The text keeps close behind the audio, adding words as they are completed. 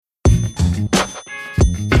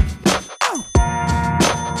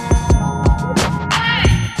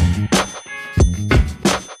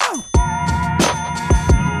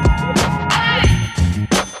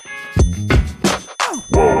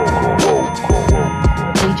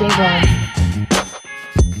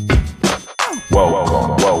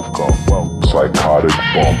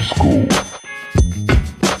School.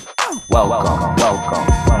 Welcome.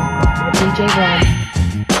 DJ Ron.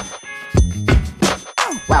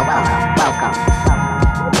 Welcome.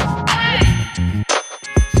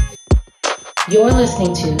 You're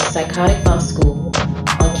listening to Psychotic Bump School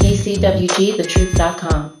on KCWG,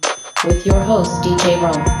 with your host, DJ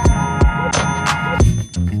Ron.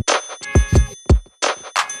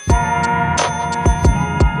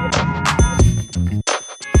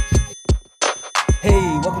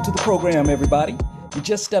 Hey, welcome to the program, everybody. You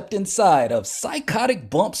just stepped inside of Psychotic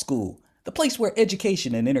Bump School, the place where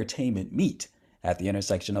education and entertainment meet at the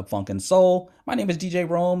intersection of funk and soul. My name is DJ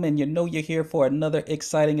Rome, and you know you're here for another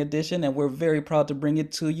exciting edition, and we're very proud to bring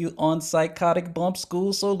it to you on Psychotic Bump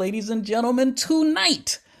School. So, ladies and gentlemen,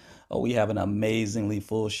 tonight, we have an amazingly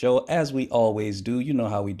full show, as we always do. You know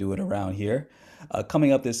how we do it around here.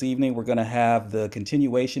 Coming up this evening, we're going to have the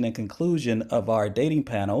continuation and conclusion of our dating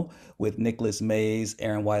panel with Nicholas Mays,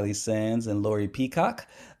 ERIN Wiley Sands, and Lori Peacock.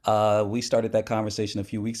 We started that conversation a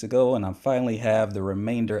few weeks ago, and I finally have the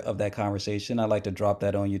remainder of that conversation. I'd like to drop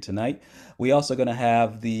that on you tonight. We also going to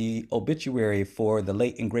have the obituary for the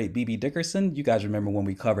late and great B.B. Dickerson. You guys remember when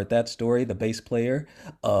we covered that story, the bass player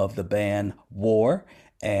of the band War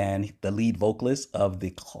and the lead vocalist of the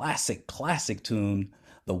classic tune,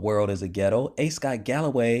 The World is a Ghetto. A. Scott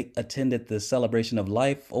Galloway attended the celebration of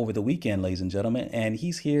life over the weekend, ladies and gentlemen, and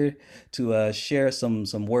he's here to share some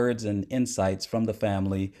words and insights from the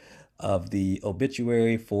family of the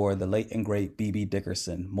obituary for the late and great B.B.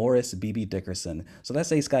 Dickerson, Morris B.B. Dickerson. So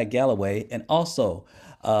that's A. Scott Galloway. And also,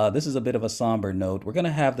 this is a bit of a somber note. We're going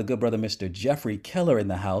to have the good brother, Mr. Jeffrey Keller, in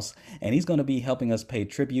the house, and he's going to be helping us pay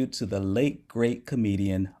tribute to the late, great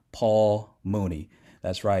comedian Paul Mooney.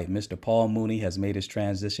 That's right. Mr. Paul Mooney has made his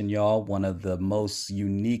transition, y'all. One of the most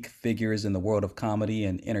unique figures in the world of comedy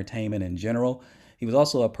and entertainment in general. He was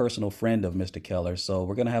also a personal friend of Mr. Keller. So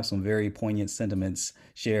we're going to have some very poignant sentiments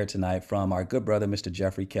shared tonight from our good brother, Mr.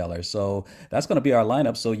 Jeffrey Keller. So that's going to be our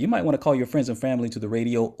lineup. So you might want to call your friends and family to the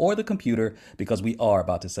radio or the computer because we are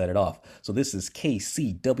about to set it off. So this is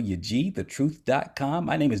KCWG, thetruth.com.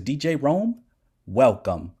 My name is DJ Rome.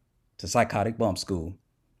 Welcome to Psychotic Bump School.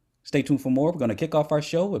 Stay tuned for more. We're going to kick off our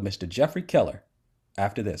show with Mr. Jeffrey Keller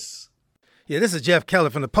after this. Yeah, this is Jeff Keller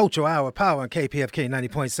from the Pocho Hour Power on KPFK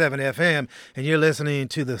 90.7 FM, and you're listening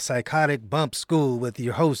to the Psychotic Bump School with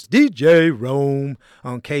your host, DJ Rome,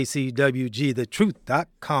 on KCWG,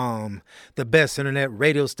 thetruth.com, the best internet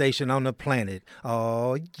radio station on the planet.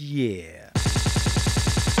 Oh, yeah.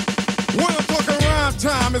 When I'm talking rhyme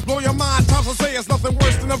time, it's blow your mind. Time to say it's nothing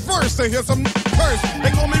worse than a verse. To hear some curse.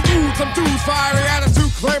 They call me rude, some dudes, fiery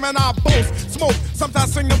attitude, claiming I boast. Smoke,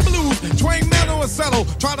 sometimes sing the blues. Train mental and settle.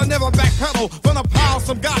 Try to never backpedal. From the power,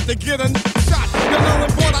 some got to get a shot. The little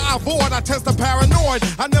reporter I avoid, I test the paranoid.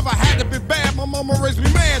 I never had to be bad, my mama raised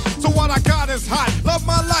me mad. So what I got is hot. Love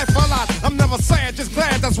my life a lot. I'm never sad, just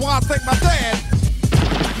glad. That's why I thank my dad.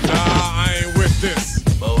 Nah, I ain't with this.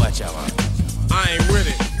 But watch out, man. I ain't with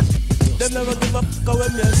it. Them never give up, go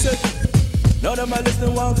when me sick. None of my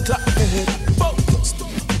listening one clap me head.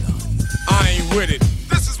 I ain't with it.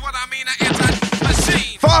 This is what I mean, an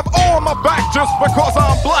anti-machine. 5 on my back just because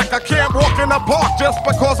I'm black. I can't walk in the park just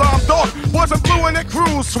because I'm dark. Wasn't blue in the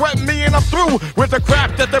crew, sweating me and I'm through with the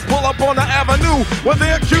crap that they pull up on the avenue. When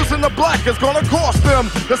they're accusing the black, it's gonna cost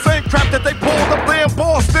them the same crap that they pulled up there in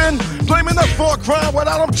Boston. Blaming us for a crime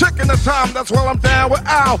without them checking the time. That's why I'm down with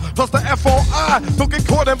Al, plus the FOI. Don't get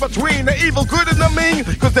caught in between the evil, good, and the mean,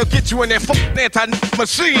 cause they'll get you in their fucking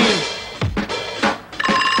anti-machine.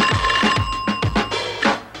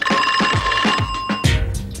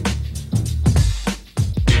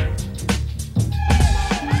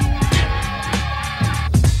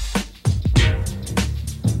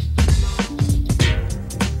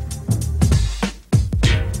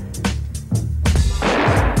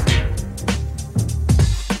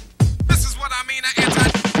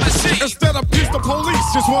 Instead of peace, the police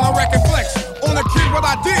just wanna wreck and flex. On a kid, what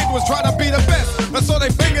I did was try to be the best. And so they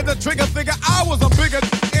fingered the trigger, figure I was a bigger.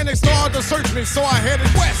 And they started to search me, so I headed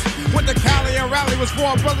west. When the Cali and rally was for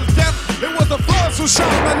a brother's death, it was the floods who shot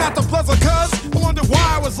him and not the pleasant cuz. I wondered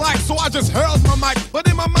why I was like, so I just held my mic. But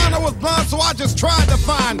in my mind I was blind, so I just tried to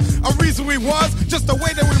find a reason we was, just the way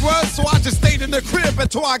that we was. So I just stayed in the crib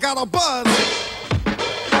until I got a buzz.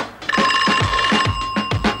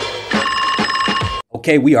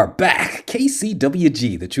 Okay, we are back.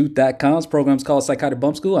 KCWG, thetruth.com's program's called Psychotic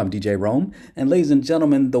Bump School. I'm DJ Rome. And ladies and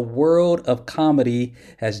gentlemen, the world of comedy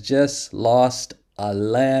has just lost a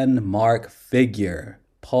landmark figure.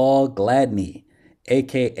 Paul Gladney,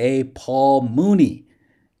 a.k.a. Paul Mooney,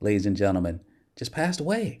 ladies and gentlemen, just passed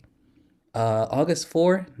away. August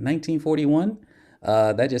 4, 1941.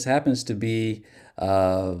 That just happens to be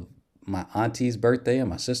my auntie's birthday and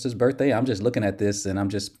my sister's birthday. I'm just looking at this and I'm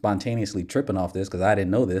just spontaneously tripping off this because I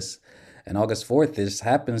didn't know this. And August 4th, this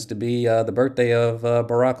happens to be the birthday of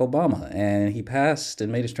Barack Obama. And he passed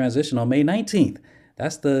and made his transition on May 19th.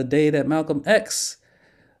 That's the day that Malcolm X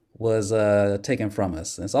was taken from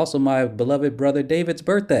us. It's also my beloved brother David's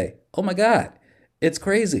birthday. Oh my God, it's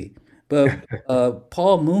crazy. But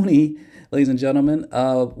Paul Mooney, ladies and gentlemen,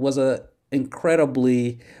 was a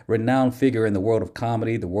incredibly renowned figure in the world of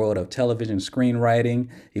comedy, the world of television screenwriting.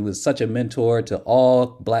 He was such a mentor to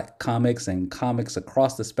all Black comics and comics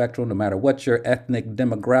across the spectrum, no matter what your ethnic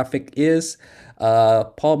demographic is.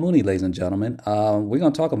 Paul Mooney, ladies and gentlemen. We're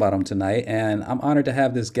going to talk about him tonight, and I'm honored to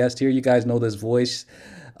have this guest here. You guys know this voice.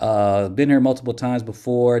 Been here multiple times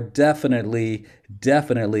before. Definitely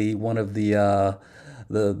one of the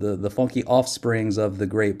funky offsprings of the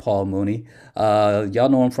great Paul Mooney. Y'all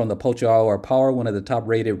know him from the Pocho Hour Power, one of the top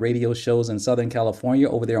rated radio shows in Southern California,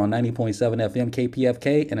 over there on 90.7 FM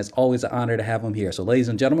KPFK, and it's always an honor to have him here. So ladies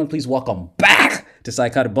and gentlemen, please welcome back to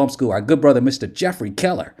Psychotic Bump School, our good brother, Mr. Jeffrey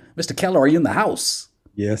Keller. Mr. Keller, are you in the house?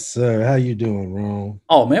 Yes, sir. How you doing, Ron?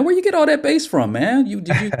 Oh man, where you get all that bass from, man?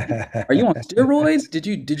 Are you on steroids? Did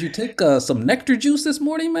you take some nectar juice this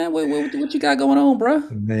morning, man? What you got going on, bro?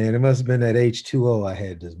 Man, it must have been that H2O I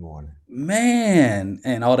had this morning. Man,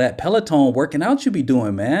 and all that Peloton working out you be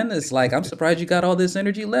doing, man. It's like I'm surprised you got all this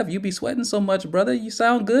energy left. You be sweating so much, brother. You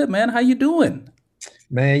sound good, man. How you doing?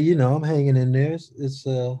 Man, I'm hanging in there. It was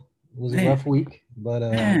a rough week, but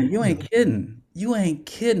man, you ain't kidding. You ain't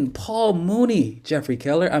kidding. Paul Mooney, Jeffrey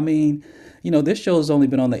Keller. I mean, this show's only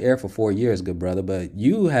been on the air for 4 years, good brother, but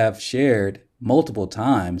you have shared multiple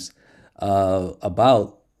times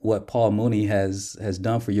about what Paul Mooney has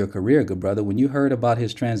done for your career, good brother. When you heard about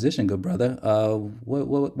his transition, good brother,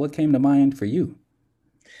 what came to mind for you?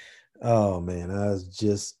 Oh man, I was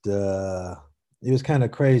just it was kind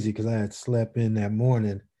of crazy because I had slept in that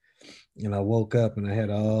morning and I woke up and I had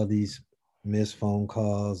all these missed phone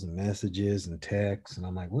calls and messages and texts, and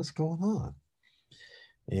I'm like, what's going on?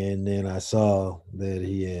 And then I saw that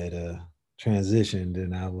he had transitioned,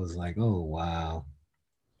 and I was like, oh wow.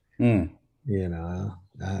 You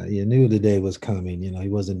knew the day was coming. He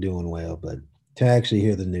wasn't doing well, but to actually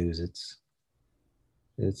hear the news,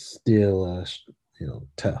 it's still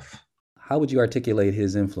tough. How would you articulate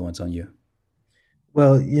his influence on you?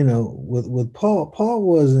 Well, with Paul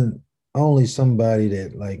wasn't only somebody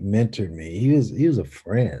that like mentored me. He was a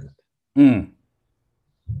friend.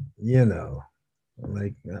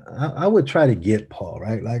 Like I would try to get Paul,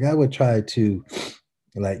 right? Like I would try to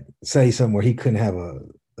like say something where he couldn't have a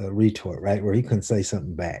retort, right? Where he couldn't say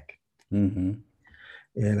something back. Mm-hmm.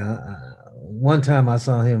 And one time I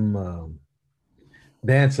saw him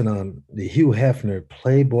dancing on the Hugh Hefner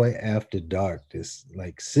Playboy After Dark, this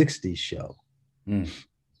like 60s show.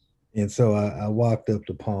 And so I walked up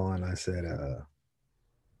to Paul and I said,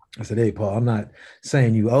 hey, Paul, I'm not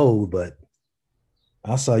saying you old, but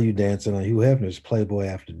I saw you dancing on Hugh Hefner's Playboy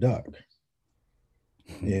After Dark.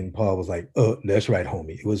 And Paul was like, oh, that's right,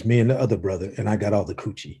 homie. It was me and the other brother, and I got all the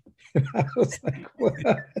coochie. And I was like, what?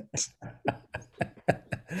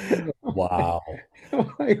 Wow.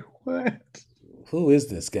 I'm like, what? Who is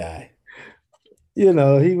this guy? He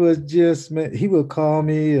was just, he would call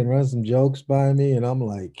me and run some jokes by me, and I'm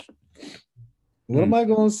like, what am I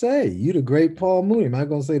going to say? You the great Paul Mooney. Am I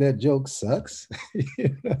going to say that joke sucks?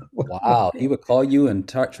 Wow. He would call you and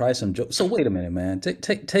try some jokes. So wait a minute, man.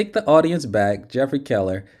 Take the audience back, Jeffrey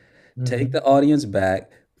Keller. Take the audience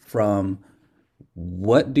back from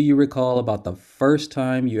what do you recall about the first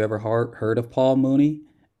time you ever heard of Paul Mooney?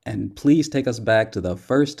 And please take us back to the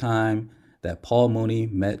first time that Paul Mooney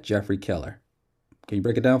met Jeffrey Keller. Can you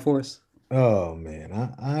break it down for us? Oh,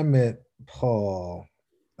 man. I met Paul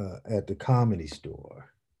at the Comedy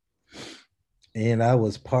Store, and I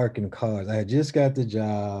was parking cars. I had just got the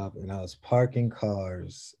job, and I was parking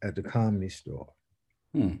cars at the Comedy Store.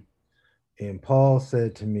 And Paul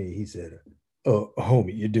said to me, he said, oh,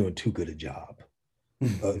 homie, you're doing too good a job.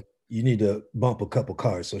 You need to bump a couple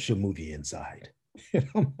cars so she'll move you inside. And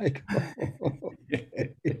I'm like, oh, okay.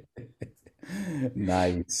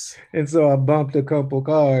 Nice. And so I bumped a couple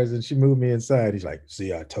cars and she moved me inside. He's like,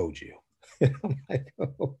 see, I told you. I'm like,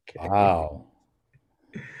 okay. Wow.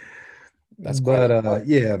 That's but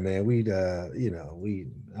yeah, man,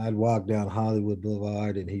 I'd walk down Hollywood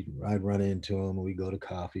Boulevard and I'd run into him, and we'd go to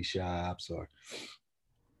coffee shops, or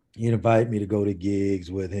he'd invite me to go to gigs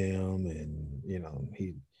with him, and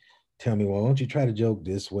he'd tell me, well, why don't you try to joke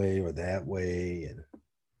this way or that way?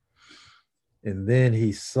 And then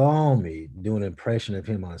he saw me do an impression of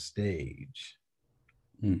him on stage.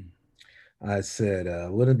 I said,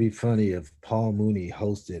 wouldn't it be funny if Paul Mooney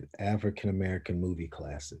hosted African American movie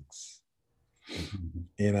classics?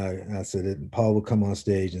 And I said, Paul would come on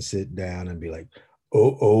stage and sit down and be like,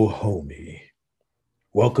 oh, homie,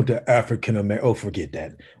 welcome to African American. Oh, forget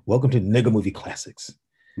that. Welcome to nigga movie classics.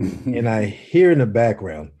 And I hear in the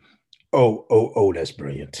background, oh, that's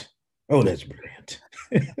brilliant. Oh, that's brilliant.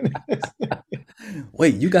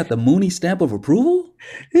 Wait, you got the Mooney stamp of approval?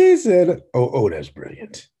 He said, oh, that's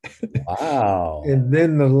brilliant. Wow. And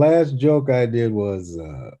then the last joke I did was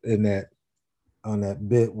on that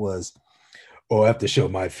bit was, I have to show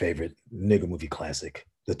my favorite nigga movie classic,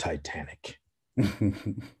 The Titanic.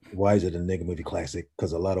 Why is it a nigga movie classic?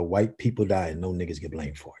 Because a lot of white people die and no niggas get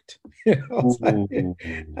blamed for it.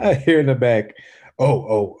 I hear in the back,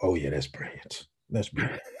 oh, yeah, that's brilliant. That's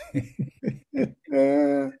brilliant.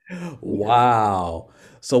 Wow.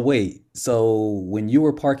 So wait, so when you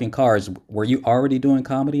were parking cars, were you already doing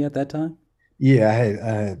comedy at that time? Yeah, I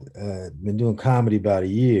had been doing comedy about a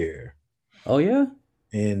year. Oh yeah?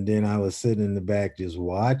 And then I was sitting in the back just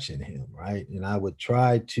watching him, right? And I would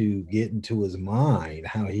try to get into his mind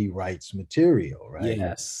how he writes material, right?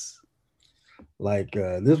 Yes. Like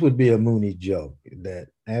this would be a Mooney joke that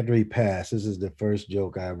after he passed, this is the first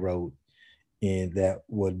joke I wrote, and that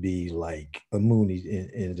would be like a Mooney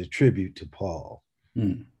in the tribute to Paul.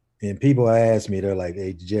 Hmm. And people ask me, they're like,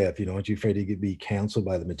 "Hey Jeff, aren't you afraid to be canceled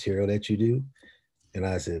by the material that you do?" And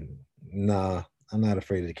I said, "Nah, I'm not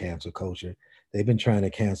afraid of the cancel culture. They've been trying to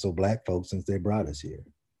cancel Black folks since they brought us here."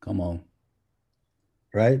 Come on.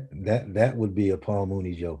 Right? That would be a Paul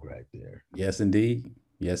Mooney joke right there. Yes, indeed.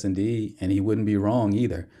 Yes, indeed. And he wouldn't be wrong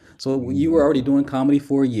either. So you were already doing comedy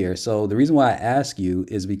for a year. So the reason why I ask you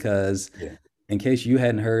is because in case you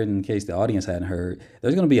hadn't heard, in case the audience hadn't heard,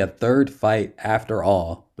 there's going to be a third fight after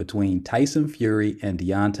all between Tyson Fury and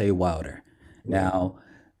Deontay Wilder. Now,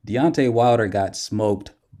 Deontay Wilder got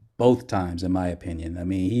smoked both times, in my opinion. I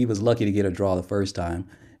mean, he was lucky to get a draw the first time,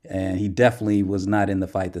 and he definitely was not in the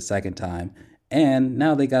fight the second time. And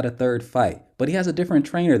now they got a third fight, but he has a different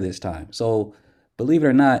trainer this time. So believe it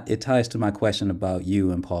or not, it ties to my question about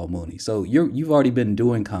you and Paul Mooney. So you've already been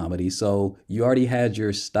doing comedy, so you already had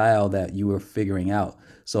your style that you were figuring out.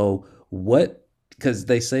 So what? Because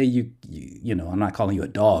they say you know, I'm not calling you a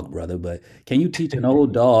dog, brother, but can you teach an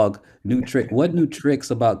old dog new trick? What new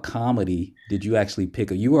tricks about comedy did you actually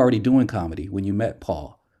pick up? You were already doing comedy when you met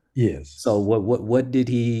Paul. Yes. So what did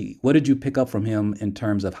you pick up from him in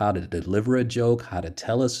terms of how to deliver a joke, how to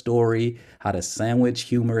tell a story, how to sandwich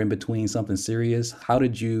humor in between something serious? What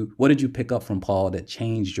did you pick up from Paul that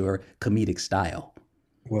changed your comedic style?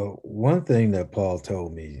 Well, one thing that Paul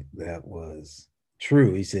told me that was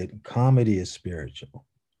true, he said, comedy is spiritual.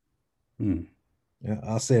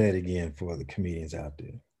 I'll say that again for the comedians out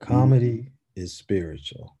there. Comedy is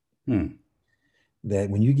spiritual.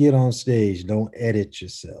 That when you get on stage, don't edit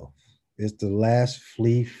yourself. It's the last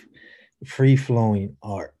free-flowing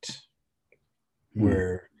art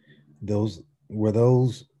where those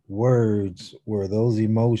words, where those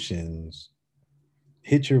emotions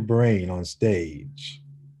hit your brain on stage.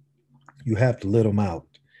 You have to let them out.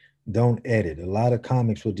 Don't edit. A lot of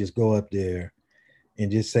comics will just go up there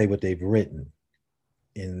and just say what they've written,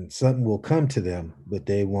 and something will come to them, but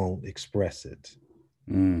they won't express it.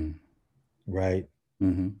 Right?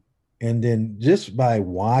 And then just by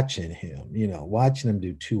watching him, watching him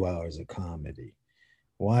do 2 hours of comedy,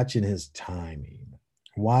 watching his timing,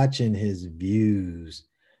 watching his views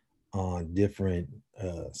on different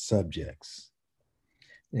subjects,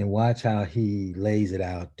 and watch how he lays it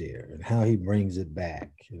out there and how he brings it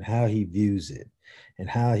back and how he views it and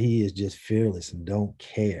how he is just fearless and don't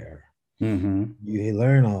care. You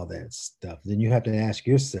learn all that stuff. Then you have to ask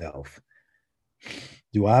yourself,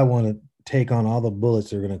 do I want to take on all the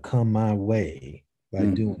bullets that are going to come my way by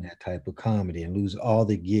doing that type of comedy and lose all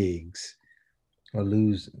the gigs or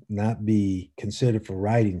not be considered for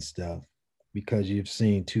writing stuff because you've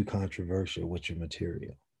seen too controversial with your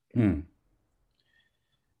material?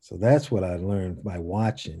 So that's what I learned by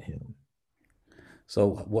watching him.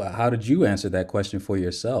 So how did you answer that question for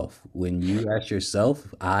yourself? When you asked yourself,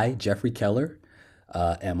 Jeffrey Keller,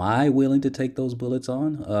 am I willing to take those bullets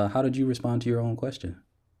on? How did you respond to your own question?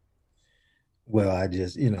 Well, I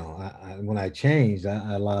just, when I changed,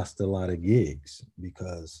 I lost a lot of gigs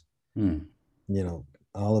because,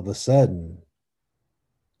 all of a sudden,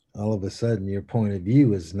 your point of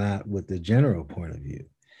view is not with the general point of view.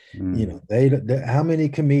 How many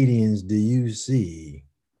comedians do you see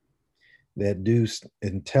that do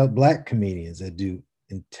Black comedians that do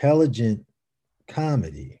intelligent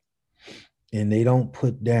comedy and they don't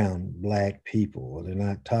put down black people, or they're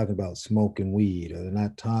not talking about smoking weed, or they're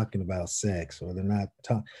not talking about sex, or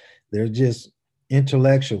they're just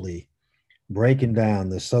intellectually breaking down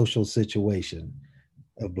the social situation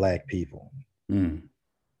of black people. Mm.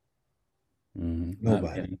 Not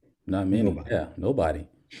Nobody. many. Not many. Nobody. Yeah, nobody.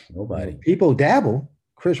 Nobody. People dabble.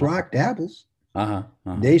 Chris Rock dabbles. Uh-huh.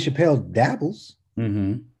 Dave Chappelle dabbles,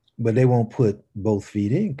 Mm-hmm. but they won't put both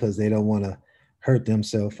feet in because they don't want to hurt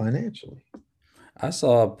themselves financially. I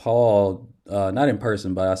saw Paul, not in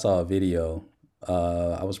person, but I saw a video.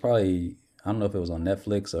 I was probably, I don't know if it was on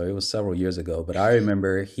Netflix or it was several years ago, but I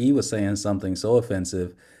remember he was saying something so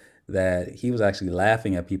offensive that he was actually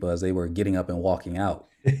laughing at people as they were getting up and walking out.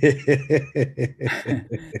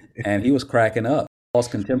 And he was cracking up. Paul's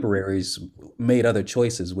contemporaries made other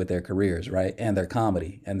choices with their careers, right? And their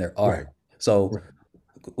comedy and their art. Right. So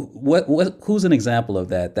Right. who's an example of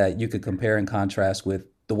that you could compare and contrast with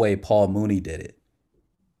the way Paul Mooney did it?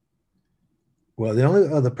 Well, the only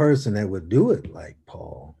other person that would do it like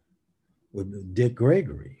Paul would be Dick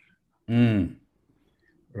Gregory. Mm.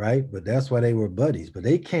 Right? But that's why they were buddies. But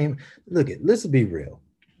they came, let's be real.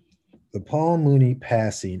 The Paul Mooney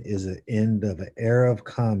passing is the end of an era of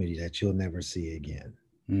comedy that you'll never see again.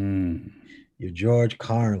 Mm. Your George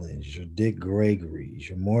Carlins, your Dick Gregory's,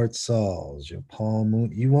 your Mort Sauls, your Paul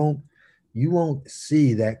Mooney. You won't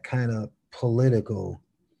see that kind of political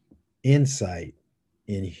insight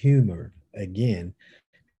and humor again,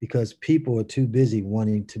 because people are too busy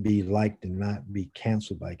wanting to be liked and not be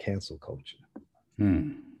canceled by cancel culture.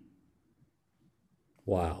 Mm.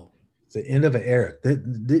 Wow. It's the end of an era.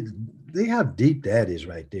 They how deep that is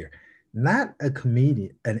right there. Not a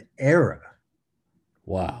comedian, an era.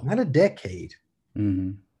 Wow. Not a decade.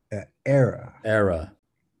 Mm-hmm. An era. Era.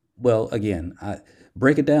 Well, again,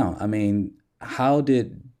 break it down. I mean, how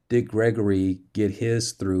did Dick Gregory get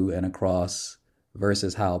his through and across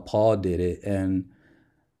versus how Paul did it? And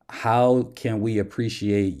how can we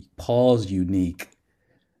appreciate Paul's unique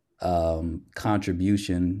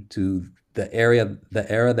contribution to the era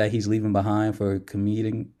that he's leaving behind for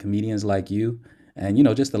comedians like you, and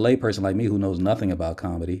just a layperson like me who knows nothing about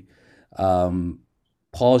comedy?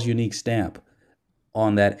 Paul's unique stamp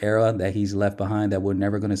on that era that he's left behind that we're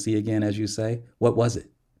never going to see again, as you say. What was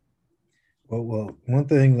it? Well, one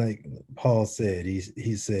thing, like Paul said, he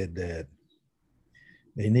said that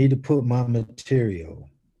they need to put my material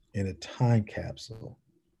in a time capsule.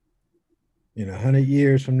 100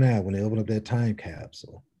 years from now, when they open up that time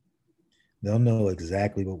capsule, they'll know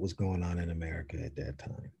exactly what was going on in America at that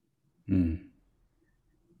time. Mm.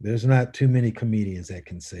 There's not too many comedians that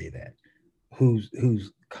can say that,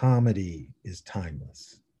 whose comedy is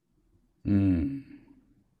timeless. Mm.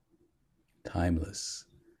 Timeless.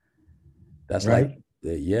 That's right?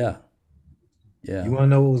 Like, yeah. You want to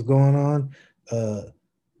know what was going on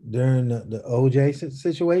during the OJ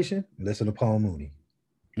situation? Listen to Paul Mooney.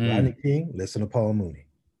 Rodney King, listen to Paul Mooney.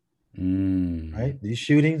 Right? These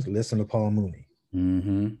shootings, listen to Paul Mooney.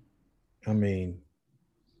 Mm-hmm. I mean,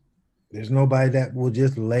 there's nobody that will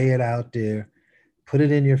just lay it out there, put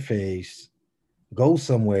it in your face, go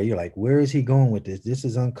somewhere. You're like, where is he going with this? This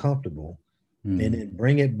is uncomfortable. And then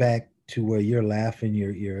bring it back to where you're laughing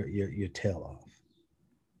your tail off.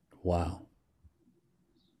 Wow.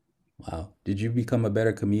 Wow. Did you become a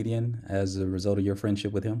better comedian as a result of your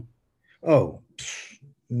friendship with him? Oh,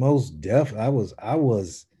 most definitely. I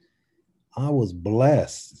was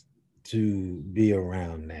blessed to be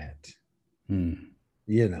around that. And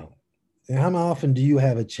how often do you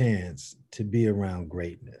have a chance to be around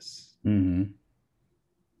greatness? Mm-hmm.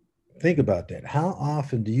 Think about that. How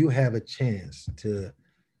often do you have a chance to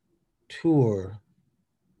tour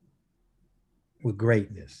with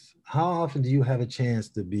greatness? How often do you have a chance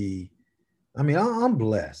to be? I mean, I'm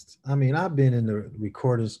blessed. I mean, I've been in the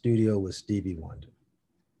recording studio with Stevie Wonder.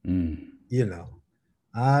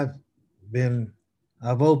 I've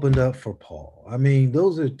opened up for Paul. I mean,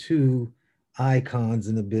 those are two icons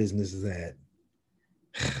in the business that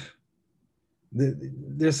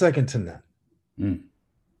they're second to none.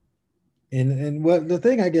 And what the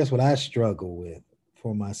thing, I guess, what I struggle with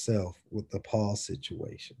for myself with the Paul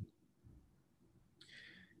situation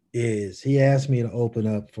is he asked me to open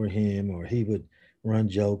up for him, or he would run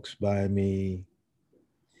jokes by me.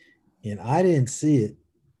 And I didn't see it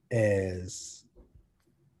as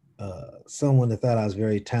someone that thought I was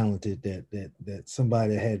very talented, that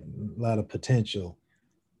somebody that had a lot of potential.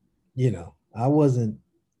 I wasn't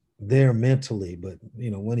there mentally, but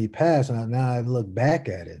when he passed, and now I look back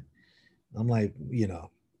at it, I'm like,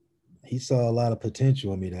 he saw a lot of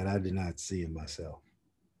potential in me that I did not see in myself.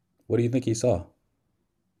 What do you think he saw?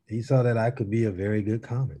 He saw that I could be a very good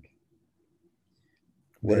comic.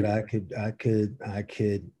 that I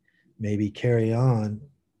could maybe carry on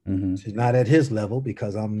to not at his level,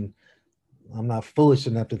 because I'm not foolish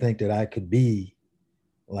enough to think that I could be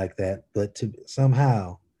like that, but to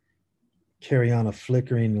somehow carry on a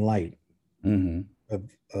flickering light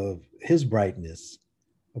of his brightness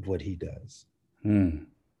of what he does.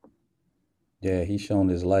 Yeah, he's shown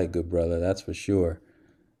his light, good brother, that's for sure.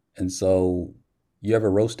 And so, you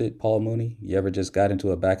ever roasted Paul Mooney? You ever just got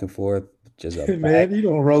into a back and forth, just a Man, you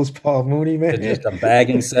don't roast Paul Mooney, man. just a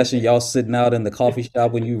bagging session? Y'all sitting out in the coffee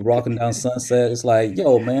shop when you walking down Sunset. It's like,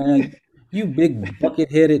 yo, man, you big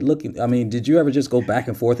bucket headed looking. I mean, did you ever just go back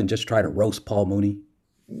and forth and just try to roast Paul Mooney?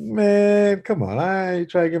 Man, come on. I ain't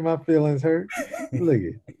trying to get my feelings hurt. Look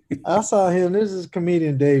at, I saw him. This is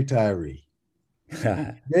comedian Dave Tyree.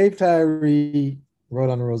 Dave Tyree wrote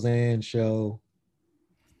on the Roseanne show.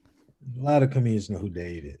 A lot of comedians know who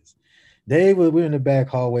Dave is. Dave, we're in the back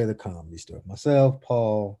hallway of the Comedy Store. Myself,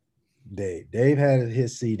 Paul, Dave. Dave had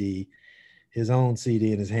his CD, his own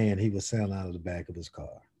CD in his hand. He was selling out of the back of his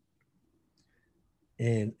car.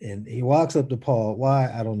 And he walks up to Paul.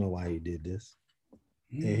 Why? I don't know why he did this.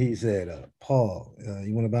 And he said, Paul,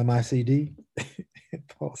 you want to buy my CD?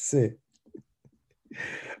 Paul said,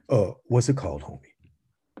 what's it called, homie?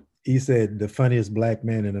 He said, The Funniest Black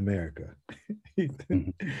Man in America.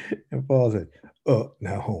 And Paul said,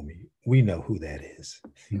 now, homie, we know who that is.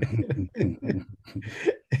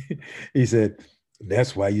 He said,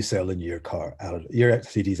 that's why you selling your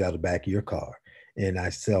CDs out of the back of your car. And I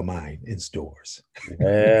sell mine in stores.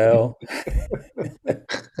 Well,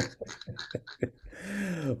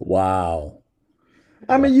 wow.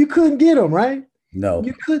 I mean, you couldn't get them, right? No.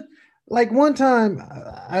 You could. Like one time,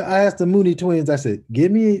 I asked the Mooney twins, I said,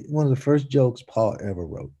 give me one of the first jokes Paul ever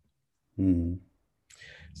wrote.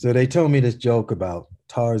 So they told me this joke about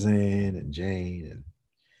Tarzan and Jane. And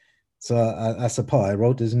so I said, Paul, I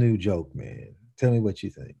wrote this new joke, man. Tell me what you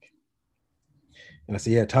think. And I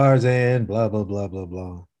said, yeah, Tarzan, blah, blah, blah, blah,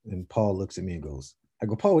 blah. And Paul looks at me and goes, I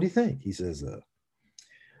go, Paul, what do you think? He says,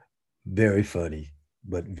 very funny,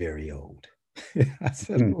 but very old. I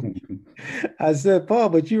said, Paul,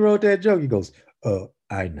 but you wrote that joke. He goes,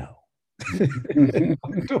 I know.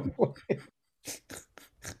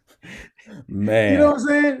 Man. You know what I'm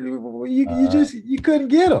saying? You couldn't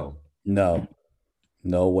get them. No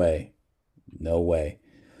way.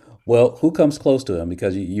 Well, who comes close to him?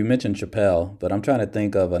 Because you mentioned Chappelle, but I'm trying to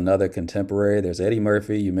think of another contemporary. There's Eddie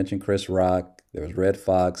Murphy. You mentioned Chris Rock. There was Red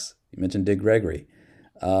Fox. You mentioned Dick Gregory.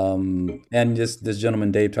 And just this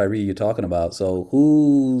gentleman, Dave Tyree, you're talking about. So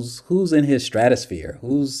who's in his stratosphere?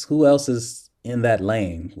 Who else is in that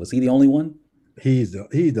lane? Was he the only one? He's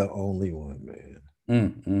the only one,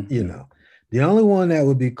 man. You know, the only one that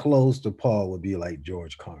would be close to Paul would be like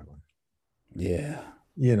George Carlin. Yeah.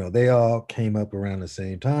 You know, they all came up around the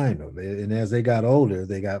same time, and as they got older,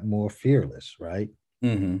 they got more fearless, right?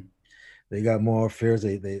 They got more fears.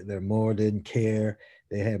 They're more didn't care.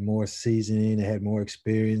 They had more seasoning. They had more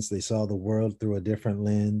experience. They saw the world through a different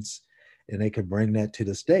lens, and they could bring that to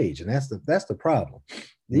the stage. And that's the problem.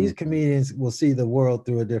 These comedians will see the world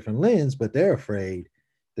through a different lens, but they're afraid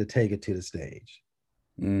to take it to the stage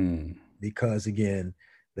because, again,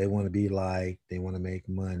 they want to be liked. They want to make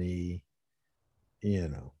money. You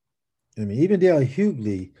know, I mean, even Dale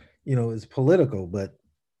Hughley, you know, is political, but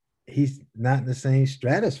he's not in the same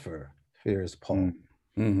stratosphere as Paul.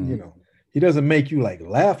 You know, he doesn't make you like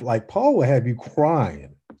laugh like Paul will have you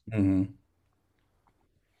crying and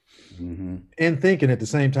thinking at the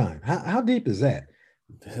same time. How deep is that?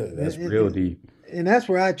 That's real deep. And that's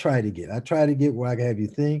where I try to get. I try to get where I can have you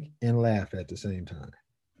think and laugh at the same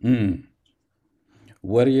time.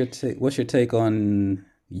 What's your take on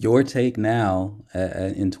your take now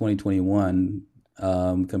in 2021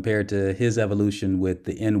 compared to his evolution with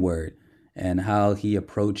the N-word and how he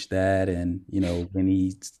approached that, and, you know, when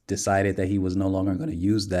he decided that he was no longer going to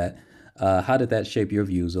use that, how did that shape your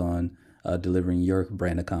views on delivering your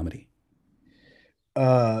brand of comedy?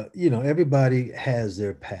 You know, everybody has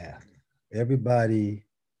their path. Everybody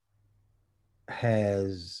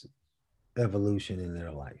has evolution in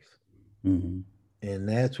their life. And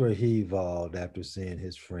that's where he evolved after seeing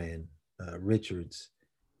his friend Richard's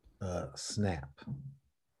snap.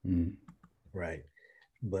 Right.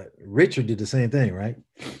 But Richard did the same thing, right?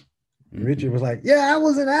 Richard was like, yeah, I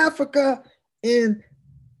was in Africa and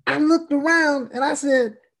I looked around and I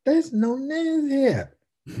said, there's no names here.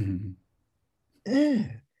 Yeah.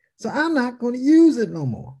 So I'm not going to use it no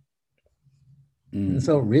more. And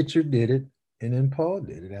so Richard did it, and then Paul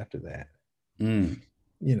did it after that. You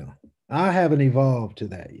know, I haven't evolved to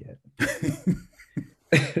that yet.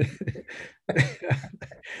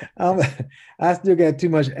 I'm, I still got too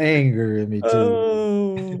much anger in me too.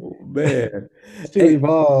 Oh man. It's too Hey,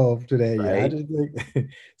 evolved to that yet. I right. just think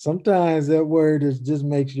sometimes that word just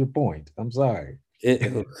makes your point. I'm sorry.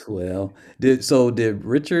 Well, did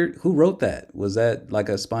Richard, who wrote that? Was that like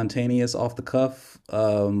a spontaneous off the cuff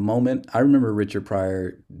moment? I remember Richard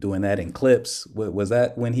Pryor doing that in clips. Was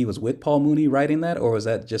that when he was with Paul Mooney writing that, or was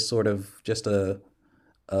that just sort of just a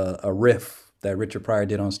riff that Richard Pryor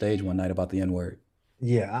did on stage one night about the N-word?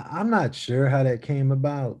 Yeah, I'm not sure how that came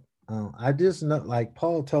about. I just know, like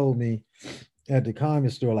Paul told me at the comedy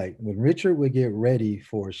store, like when Richard would get ready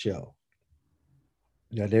for a show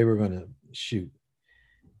that they were going to shoot,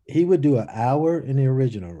 he would do an hour in the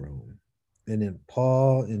original room, and then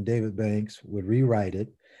Paul and David Banks would rewrite it.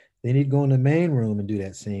 Then he'd go in the main room and do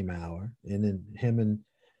that same hour, and then him and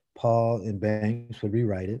Paul and Banks would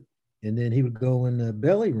rewrite it, and then he would go in the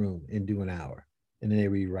belly room and do an hour, and then they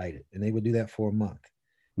rewrite it, and they would do that for a month.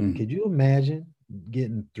 Mm, Could you imagine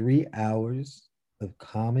getting 3 hours of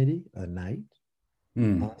comedy a night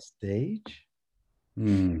mm, on stage?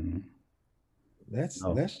 mm.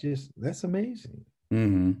 Oh. That's amazing.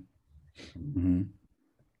 Mm-hmm. Mm-hmm.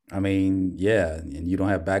 I mean, yeah, and you don't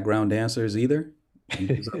have background dancers either. You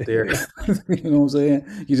just up there, you know what I'm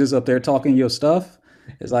saying? You just up there talking your stuff.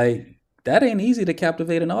 It's like that ain't easy to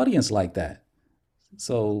captivate an audience like that.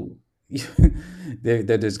 So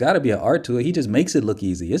there's got to be an art to it. He just makes it look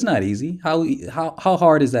easy. It's not easy. How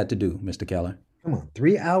hard is that to do, Mr. Keller? Come on,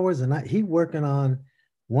 3 hours a night. He working on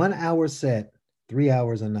 1 hour set, 3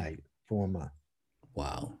 hours a night for a month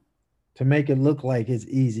Wow. to make it look like it's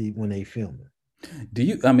easy when they film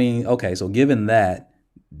it. I mean, okay, so given that,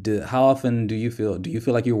 how often do you feel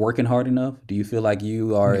like you're working hard enough? Do you feel like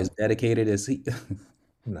you are as No, dedicated as he?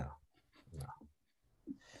 no, no.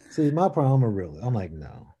 See, my problem, I'm like,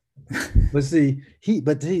 no. But see,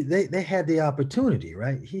 they had the opportunity,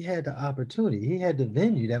 right? He had the opportunity. He had the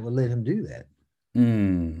venue that would let him do that.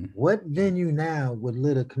 Mm, What venue now would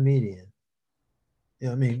let a comedian, you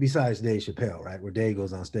know, I mean, besides Dave Chappelle, right, where Dave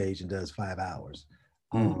goes on stage and does 5 hours.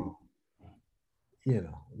 mm, Um,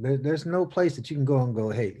 there's no place that you can go and go,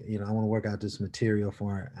 hey, I want to work out this material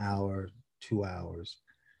for an hour, 2 hours.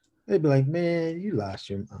 They'd be like, man, you lost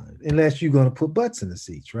your mind, unless you're going to put butts in the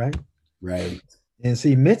seats, right? right. And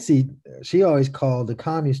see, Mitzi, she always called the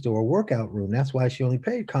comedy store a workout room. That's why she only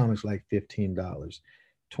paid comics like $15,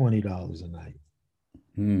 $20 a night.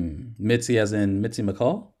 Mitzi, as in Mitzi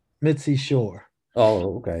McCall? Mitzi Shore.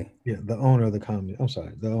 Oh, okay. Yeah, the owner of the comedy. I'm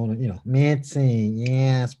sorry, the owner, Mitzi,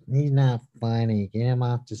 yes, he's not funny. Get him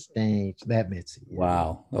off the stage. That Mitzi. Yeah.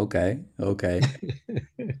 Wow. Okay. Okay.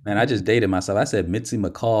 Man, I just dated myself. I said Mitzi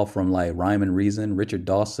McCall from like Rhyme and Reason, Richard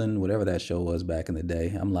Dawson, whatever that show was back in the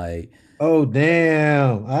day. I'm like, Oh,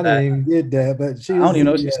 damn. I I, didn't even get that, but she I don't was even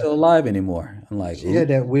know the, if she's still alive anymore. I'm like, she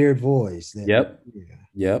had ooh, that weird voice. yep, Yeah.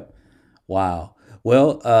 yep. Wow.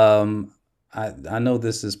 Well, I know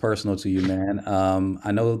this is personal to you, man.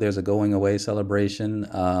 I know there's a going away celebration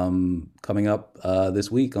coming up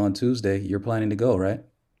this week on Tuesday. You're planning to go, right?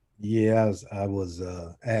 Yeah, I was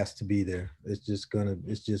asked to be there. It's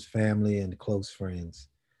just family and close friends.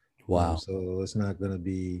 Wow. So it's not gonna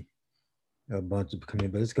be a bunch of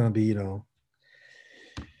community, but it's gonna be,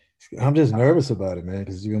 I'm just nervous about it, man,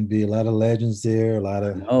 because there's gonna be a lot of legends there, a lot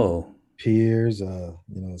of No. peers,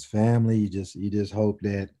 it's family. You just hope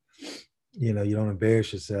that, you don't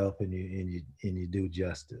embarrass yourself and you do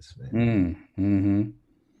justice, man. Mm-hmm.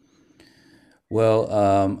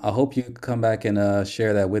 Well, I hope you come back and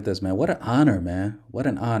share that with us, man. What an honor, man. What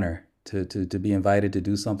an honor to be invited to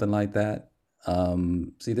do something like that.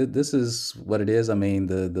 See, this is what it is. I mean,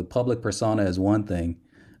 the public persona is one thing,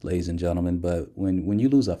 ladies and gentlemen, but when you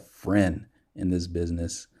lose a friend in this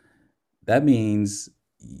business, that means,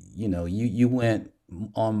 you went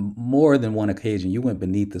on more than one occasion, you went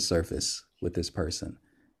beneath the surface with this person,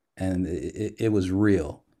 and it was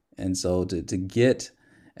real. And so to get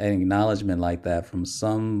an acknowledgement like that from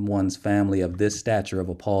someone's family of this stature of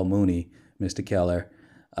a Paul Mooney, Mr. Keller,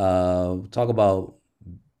 talk about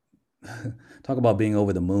talk about being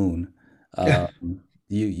over the moon.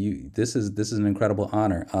 This is an incredible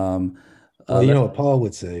honor. Well, you Let's know what Paul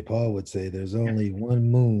would say? Paul would say there's only one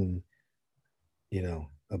moon,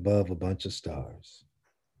 above a bunch of stars.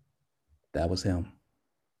 That was him.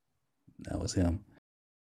 That was him.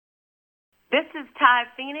 This is Ty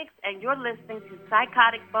Phoenix, and you're listening to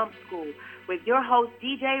Psychotic Bump School with your host,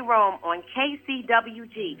 DJ Rome, on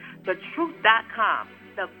KCWG, thetruth.com,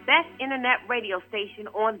 the best internet radio station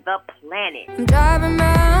on the planet. I'm driving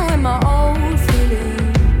around with my old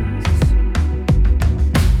feelings.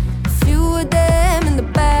 A few of them in the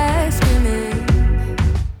back screaming.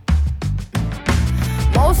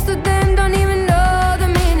 and don't even know the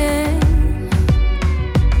meaning.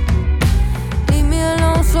 Leave me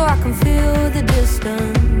alone so I can feel the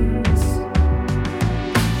distance.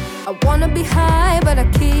 I wanna be high, but I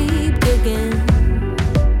keep digging.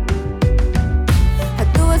 How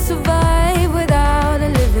do I survive without a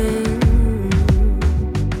living?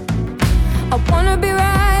 I wanna be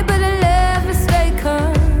right, but I left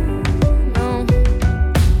mistaken. No.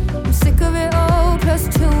 I'm sick of it all, plus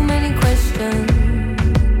too many questions.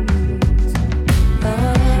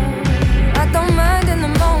 I don't mind in the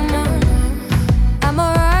moment. I'm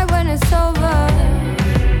alright when it's over.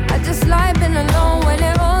 I just like being alone when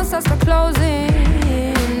it all starts to close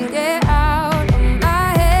in. Get out of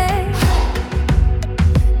my head.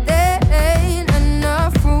 There ain't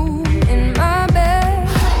enough room in my bed.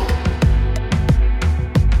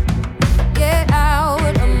 Get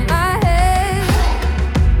out of my head.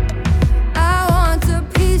 I want a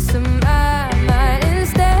piece of my mind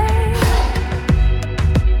instead.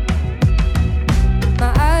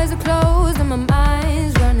 My eyes are closed and my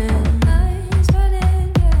mind's running.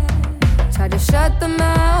 Tried to shut them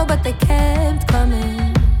out, but they kept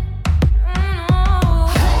coming.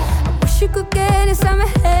 I wish you could get inside my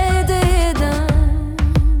head to hear them.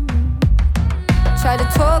 Try to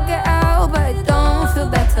talk it out, but it don't feel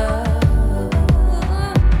better.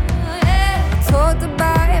 Talked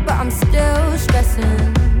about it, but I'm still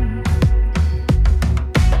stressing.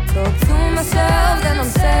 Talk to myself, then I'm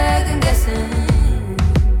second guessing.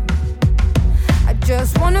 I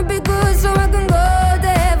just wanna be good so I can go to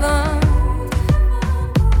heaven.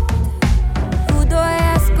 Who do I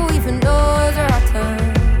ask who even knows where I turn?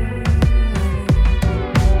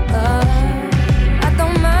 I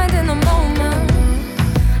don't mind in the moment.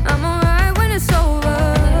 I'm alright when it's over.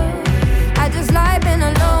 I just like being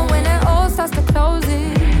alone when it all starts to close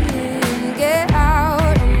in. Get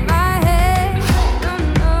out of my head.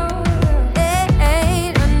 There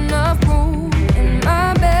ain't enough room in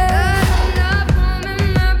my bed.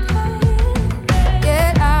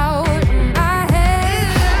 Get out of my head.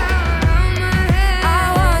 I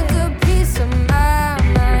want a piece of my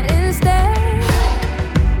mind instead.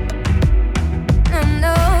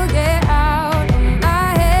 No, get out of my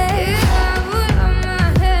head.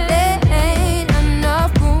 There ain't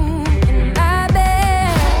enough room in my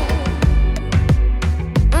bed.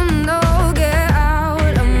 No, get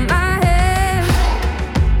out of my head.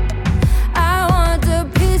 I want a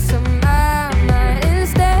piece of my mind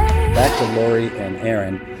instead. Back to Lori and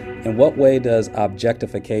Erin. In what way does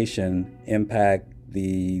objectification impact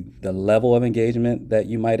the level of engagement that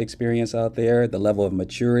you might experience out there, the level of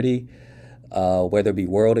maturity, whether it be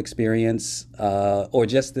world experience, or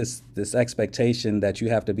just this expectation that you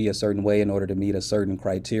have to be a certain way in order to meet a certain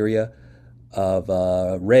criteria of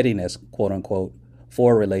readiness, quote unquote,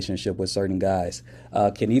 for a relationship with certain guys?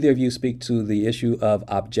 Can either of you speak to the issue of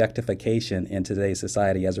objectification in today's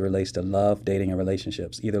society as it relates to love, dating, and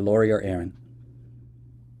relationships? Either Lori or Erin.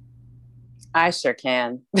 I sure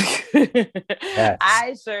can. Yes.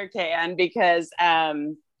 I sure can because,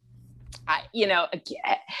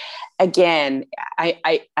 again,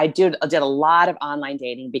 I did a lot of online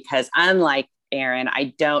dating because unlike Erin,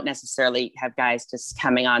 I don't necessarily have guys just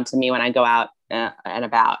coming on to me when I go out and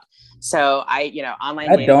about. So online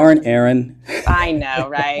dating. Darn Erin. I know,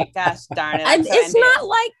 right? Gosh darn it. It's not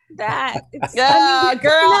like that.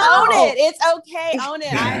 Girl, no. own it. It's okay. Own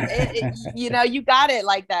it. You got it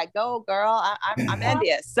like that. Go, girl. I'm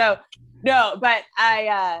envious. So no, but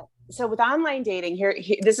so with online dating here,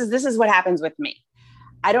 this is what happens with me.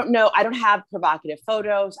 I don't know. I don't have provocative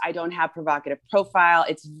photos. I don't have provocative profile.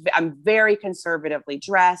 I'm very conservatively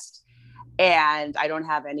dressed. And I don't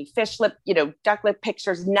have any fish lip, duck lip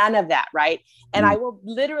pictures, none of that. Right. And I will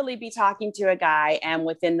literally be talking to a guy and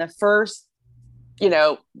within the first, 3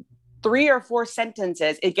 or 4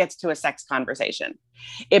 sentences, it gets to a sex conversation.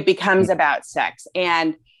 It becomes about sex.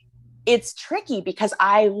 And it's tricky because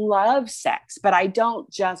I love sex, but I don't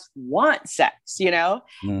just want sex,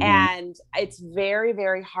 and it's very,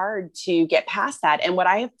 very hard to get past that. And what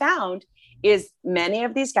I have found is many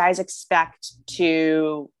of these guys expect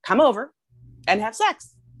to come over and have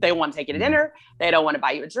sex. They want to take you to dinner. They don't want to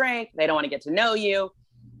buy you a drink. They don't want to get to know you.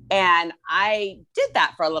 And I did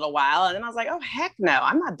that for a little while. And then I was like, oh, heck no,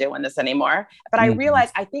 I'm not doing this anymore. But I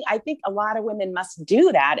realized, I think a lot of women must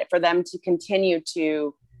do that for them to continue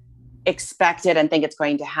to expect it and think it's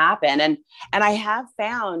going to happen. And I have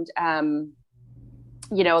found,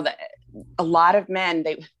 a lot of men,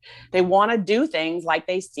 they want to do things like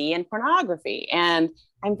they see in pornography. And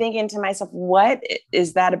I'm thinking to myself, what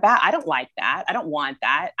is that about? I don't like that. I don't want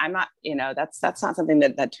that. I'm not, that's not something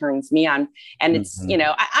that turns me on. And it's,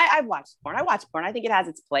 I've watched porn. I watch porn. I think it has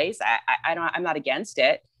its place. I'm not against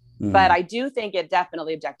it, but I do think it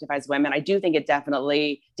definitely objectifies women. I do think it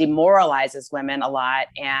definitely demoralizes women a lot.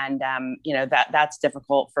 And, that's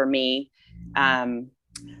difficult for me.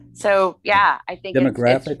 So yeah, I think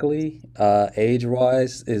demographically,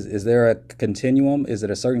 age-wise, is there a continuum? Is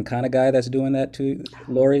it a certain kind of guy that's doing that too,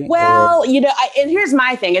 Lori? Well, and here's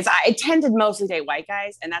my thing is I tend to mostly date white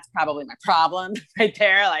guys, and that's probably my problem right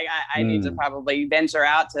there. Like I need to probably venture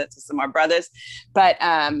out to some more brothers, but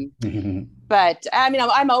but I mean,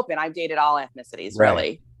 I'm open. I've dated all ethnicities,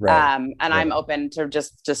 really. Right. And I'm open to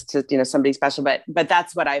just to somebody special, but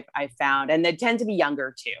that's what I've found, and they tend to be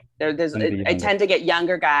younger too. I tend to get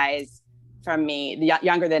younger guys from me,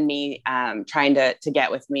 younger than me, trying to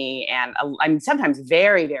get with me, and I'm sometimes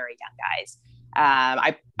very, very young guys.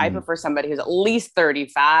 I prefer somebody who's at least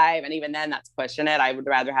 35, and even then, that's pushing it. I would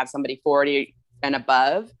rather have somebody 40 and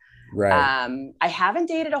above. Right. I haven't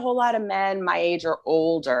dated a whole lot of men my age or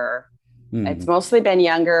older. It's mostly been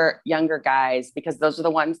younger guys, because those are the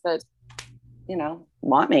ones that,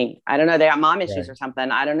 want me. I don't know. They got mom issues or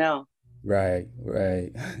something. I don't know. Right.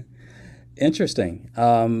 Interesting.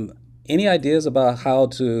 Any ideas about how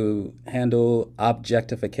to handle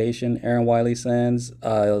objectification, ERIN WILEY SANDS?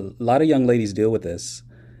 A lot of young ladies deal with this,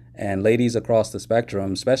 and ladies across the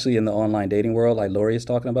spectrum, especially in the online dating world, like Lori is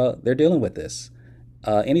talking about, they're dealing with this.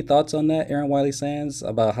 Any thoughts on that, ERIN WILEY SANDS,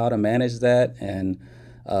 about how to manage that and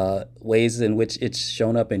ways in which it's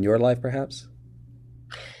shown up in your life, perhaps?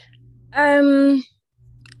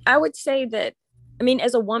 I would say that,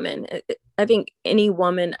 as a woman, I think any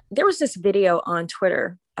woman, there was this video on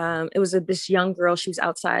Twitter. It was this young girl. She was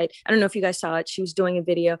outside. I don't know if you guys saw it. She was doing a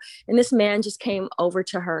video, and this man just came over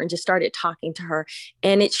to her and just started talking to her.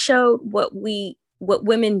 And it showed what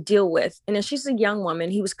women deal with. And she's a young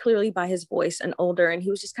woman. He was clearly, by his voice, and older. And he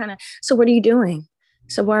was just kind of, so what are you doing?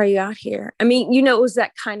 So why are you out here? It was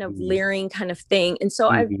that kind of leering kind of thing. And so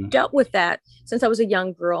I've dealt with that since I was a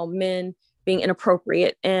young girl, men being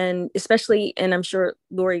inappropriate, and especially, and I'm sure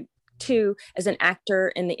Lori too, as an actor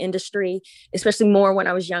in the industry, especially more when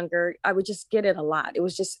I was younger, I would just get it a lot. It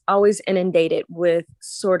was just always inundated with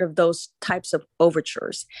sort of those types of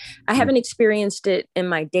overtures. I haven't experienced it in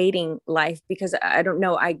my dating life, because I don't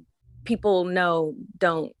know. People know,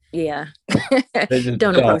 don't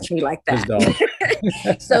approach me like that.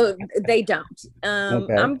 So they don't.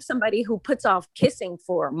 Okay. I'm somebody who puts off kissing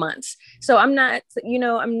for months. So I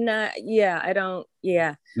don't.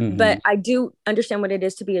 But I do understand what it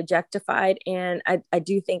is to be objectified. And I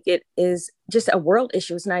do think it is just a world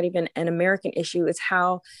issue. It's not even an American issue. It's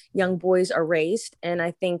how young boys are raised. And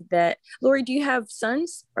I think that, Lori, do you have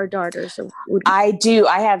sons or daughters? I do.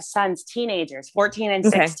 I have sons, teenagers, 14 and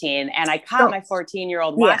 16. And I caught my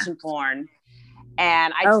 14-year-old watching porn.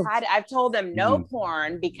 And I've told them no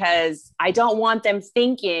porn, because I don't want them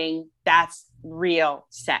thinking that's real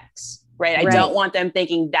sex, right? I don't want them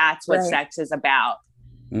thinking that's what sex is about.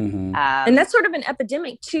 And that's sort of an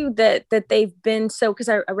epidemic too, that they've been so, because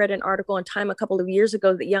I read an article in Time a couple of years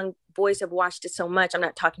ago that young boys have watched it so much. I'm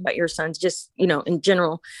not talking about your sons, just, in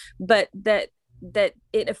general, but that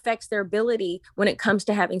it affects their ability when it comes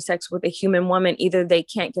to having sex with a human woman. Either they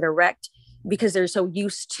can't get erect because they're so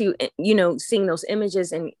used to, seeing those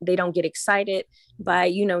images, and they don't get excited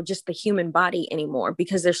by, just the human body anymore,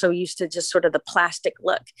 because they're so used to just sort of the plastic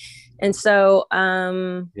look. And so,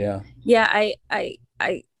 I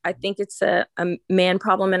think it's a man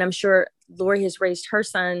problem. And I'm sure Lori has raised her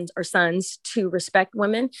sons to respect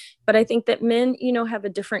women. But I think that men, have a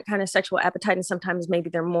different kind of sexual appetite. And sometimes maybe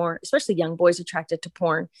they're more, especially young boys, attracted to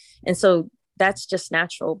porn. And so that's just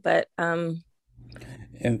natural. But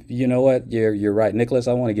and you know what? You're right. Nicholas,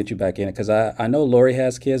 I want to get you back in it, because I know Lori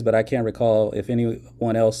has kids, but I can't recall if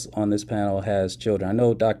anyone else on this panel has children. I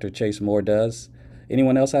know Dr. Chase Moore does.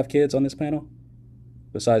 Anyone else have kids on this panel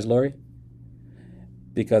besides Lori?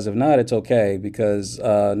 Because if not, it's okay. Because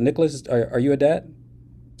Nicholas, are you a dad?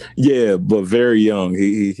 Yeah, but very young.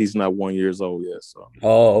 He's not 1 year old yet. So.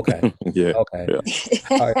 Oh, okay. Yeah. Okay. Yeah.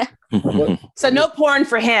 All right. So no porn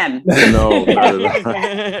for him. No.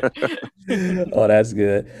 Oh, that's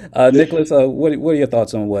good. Nicholas, what are your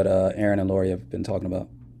thoughts on what ERIN and Lori have been talking about?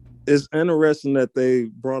 It's interesting that they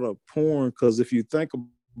brought up porn, because if you think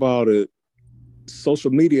about it, social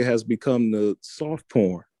media has become the soft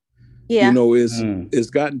porn. Yeah. It's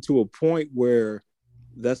gotten to a point where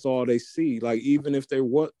that's all they see. Like, even if they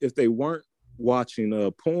weren't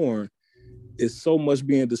watching porn, it's so much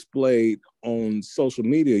being displayed on social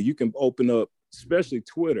media. You can open up, especially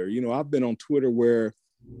Twitter. You know, I've been on Twitter where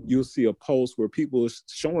you'll see a post where people are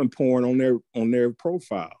showing porn on their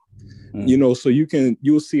profile. You know, so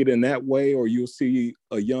you'll see it in that way, or you'll see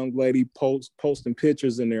a young lady posting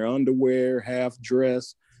pictures in their underwear, half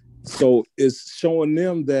dressed. So it's showing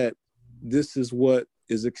them that this is what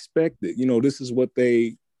is expected. You know, this is what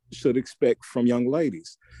they should expect from young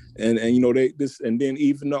ladies. And you know, and then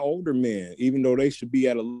even the older men, even though they should be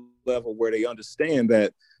at a level where they understand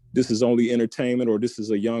that this is only entertainment or this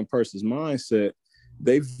is a young person's mindset,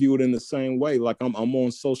 they view it in the same way. Like I'm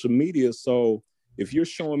on social media, so if you're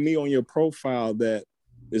showing me on your profile that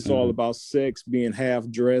it's all about sex, being half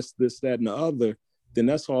dressed, this, that, and the other, then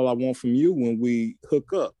that's all I want from you when we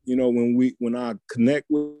hook up. You know, when I connect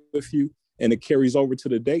with you, and it carries over to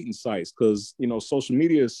the dating sites, because you know social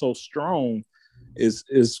media is so strong, is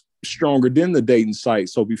stronger than the dating site.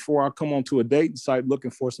 So before I come onto a dating site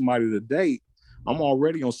looking for somebody to date, I'm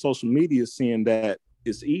already on social media seeing that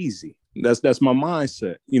it's easy. That's my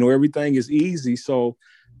mindset. You know, everything is easy, so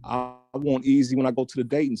I want easy when I go to the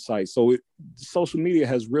dating site. So social media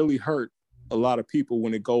has really hurt a lot of people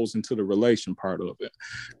when it goes into the relation part of it.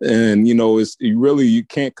 And, you know, you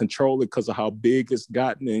can't control it because of how big it's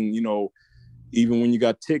gotten. And, you know, even when you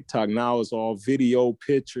got TikTok, now it's all video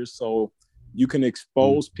pictures. So you can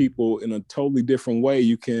expose people in a totally different way.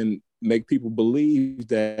 You can make people believe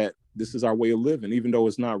that this is our way of living, even though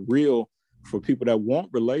it's not real for people that want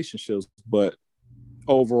relationships. But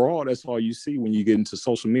overall, that's all you see when you get into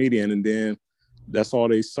social media. And then that's all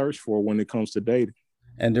they search for when it comes to dating.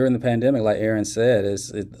 And during the pandemic, like Erin said,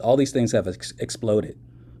 all these things have exploded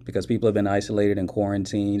because people have been isolated and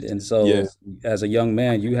quarantined. And so as a young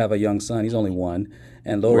man, you have a young son, he's only one,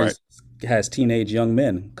 and Lori has teenage young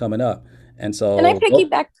men coming up. And so can I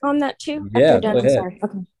piggyback on that too? Yeah, go ahead. Sorry.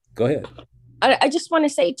 Okay. Go ahead. I just want to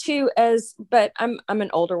say too, but I'm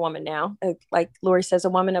an older woman now, like Lori says, a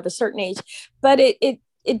woman of a certain age, but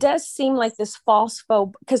it does seem like this false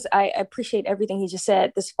faux, because I appreciate everything he just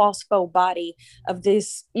said, this false faux body of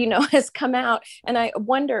this, you know, has come out. And I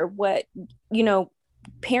wonder what, you know,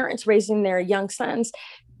 parents raising their young sons,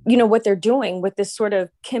 you know, what they're doing with this sort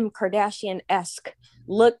of Kim Kardashian-esque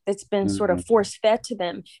look that's been sort of force fed to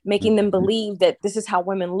them, making them believe that this is how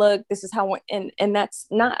women look, this is how, and that's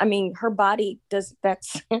not, I mean, her body that's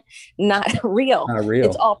not real. Not real.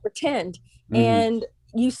 It's all pretend. And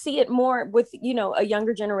you see it more with, you know, a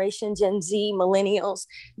younger generation, Gen Z, millennials,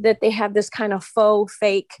 that they have this kind of faux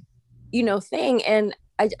fake, you know, thing. And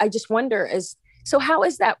I just wonder so how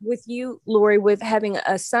is that with you, Lori, with having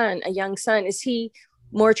a young son? Is he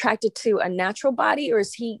more attracted to a natural body, or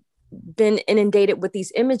has he been inundated with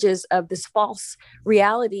these images of this false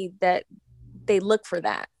reality that they look for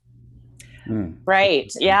that?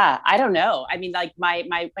 Right. Yeah. I don't know. I mean, like my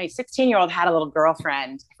 16-year-old had a little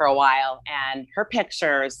girlfriend for a while, and her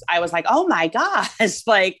pictures, I was like, oh my gosh,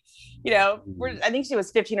 like, you know, I think she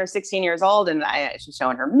was 15 or 16 years old, and she's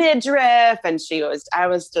showing her midriff, and I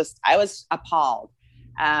was appalled.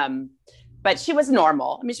 But she was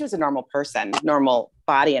normal. I mean, she was a normal person, normal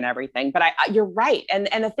body and everything, but you're right.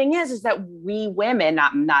 And the thing is that we women,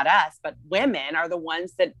 not us, but women are the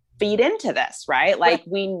ones that feed into this, right? Like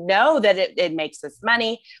we know that it makes us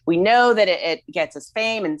money. We know that it gets us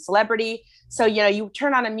fame and celebrity. So, you know, you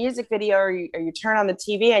turn on a music video or you turn on the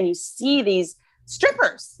TV and you see these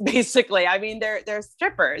strippers, basically. I mean, they're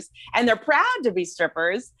strippers and they're proud to be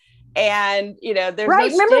strippers. And, you know, there's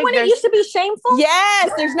right. Remember when it used to be shameful? Yes.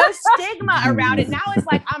 There's no stigma around it. Now it's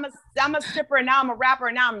like, I'm a stripper and now I'm a rapper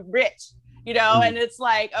and now I'm rich, you know? And it's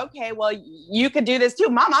like, okay, well, you could do this too.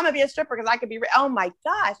 Mom, I'm gonna be a stripper because I could be rich. Oh my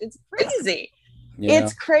gosh. It's crazy. Yeah.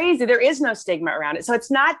 It's crazy. There is no stigma around it. So it's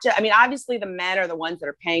not just, I mean, obviously the men are the ones that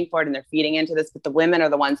are paying for it and they're feeding into this, but the women are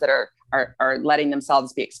the ones that are letting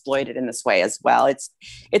themselves be exploited in this way as well. It's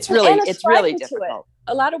really difficult.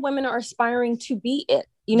 A lot of women are aspiring to be it.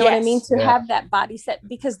 You know what I mean? To have that body set,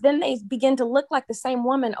 because then they begin to look like the same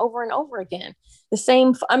woman over and over again. The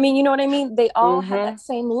same, I mean, you know what I mean? They all have that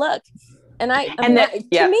same look. And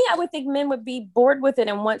to me, I would think men would be bored with it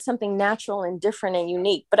and want something natural and different and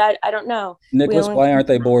unique. But I don't know. Nicholas, why aren't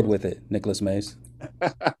they bored with it? Nicholas Mays.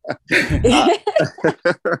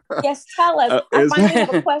 Yes, tell us. I finally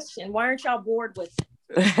have a question. Why aren't y'all bored with it?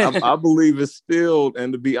 I believe it's still,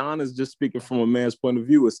 and to be honest, just speaking from a man's point of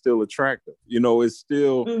view, it's still attractive. You know, it's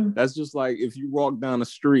still, that's just like if you walk down the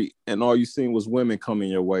street and all you seen was women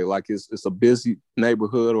coming your way, like it's a busy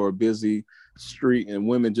neighborhood or a busy street and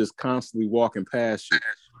women just constantly walking past you.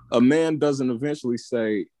 A man doesn't eventually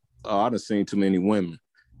say, oh, I done seen too many women.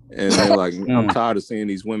 And they're like, I'm tired of seeing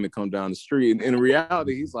these women come down the street. And in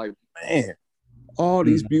reality, he's like, man, all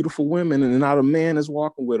these beautiful women, and not a man is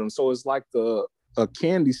walking with them. So it's like a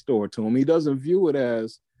candy store to him. He doesn't view it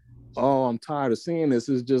as, oh, I'm tired of seeing this.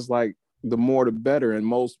 It's just like the more the better in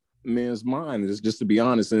most men's mind, is just to be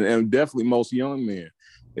honest, and definitely most young men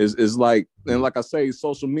is like, and like I say,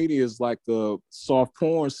 social media is like the soft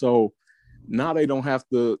porn. So now they don't have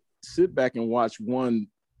to sit back and watch one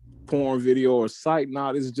porn video or site.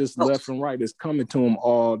 Now it's just left and right. It's coming to them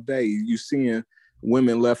all day. You seeing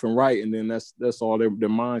women left and right, and then that's all their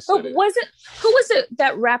mindset. But who was it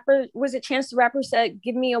that rapper? Was it Chance the Rapper said,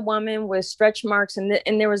 "Give me a woman with stretch marks," and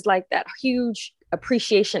there was like that huge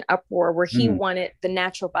appreciation uproar where he wanted the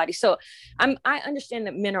natural body. So I understand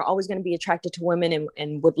that men are always going to be attracted to women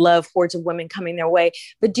and would love hordes of women coming their way.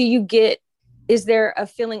 But is there a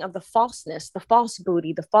feeling of the falseness, the false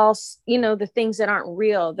booty, the false, the things that aren't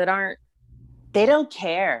real, they don't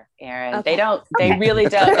care, Erin. Okay. They really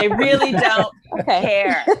don't. They really don't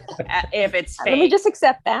care if it's fake. Let me just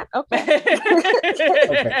accept that. Okay.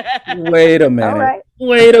 Okay. Wait a minute. All right.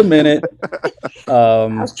 Wait a minute. I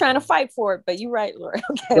was trying to fight for it, but you're right, Laura.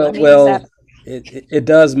 Okay. Well, it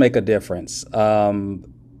does make a difference.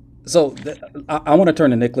 So I want to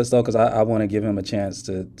turn to Nicholas though, because I want to give him a chance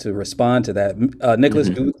to respond to that. Nicholas,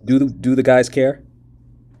 do the guys care?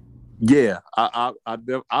 Yeah,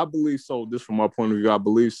 I believe so. Just from my point of view, I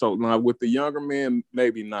believe so. Now with the younger men,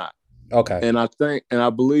 maybe not. Okay. And I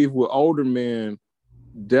believe with older men,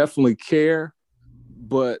 definitely care,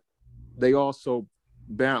 but they also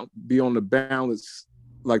be on the balance,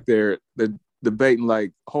 like they're debating,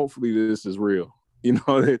 like hopefully this is real. It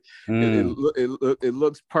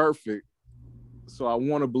looks perfect, so I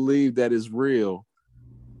want to believe that it's real.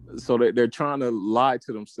 So they're trying to lie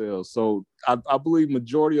to themselves. So I believe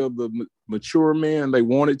majority of the mature men, they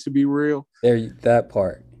want it to be real. That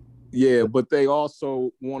part. Yeah, but they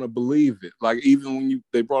also want to believe it. Like even when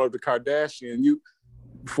they brought up the Kardashian,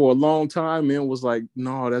 for a long time, men was like,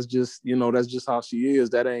 no, that's just how she is.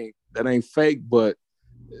 That ain't fake. But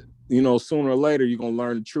sooner or later you're gonna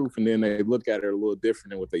learn the truth, and then they look at it a little different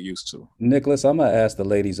than what they used to. Nicholas, I'm gonna ask the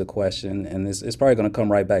ladies a question, and it's probably gonna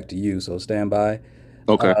come right back to you. So stand by.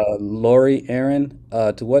 Okay. Lori, Erin,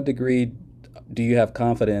 to what degree do you have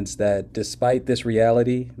confidence that despite this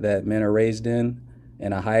reality that men are raised in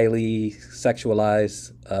a highly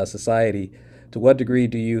sexualized society, to what degree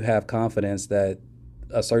do you have confidence that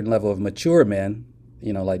a certain level of mature men,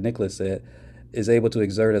 like Nicholas said, is able to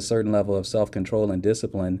exert a certain level of self-control and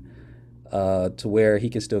discipline to where he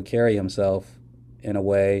can still carry himself in a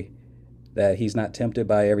way that he's not tempted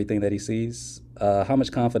by everything that he sees? How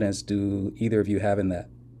much confidence do either of you have in that?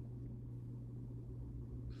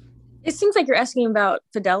 It seems like you're asking about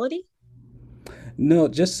fidelity. No,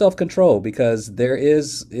 just self-control, because there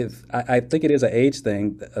is, I think it is an age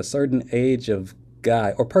thing, a certain age of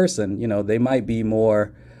guy or person, they might be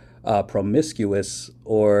more promiscuous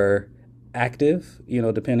or active,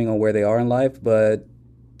 depending on where they are in life, but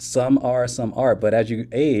some are. But as you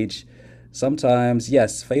age, sometimes,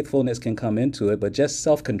 yes, faithfulness can come into it, but just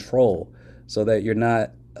self-control, so that you're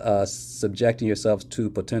not subjecting yourself to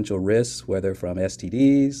potential risks, whether from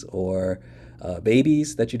STDs or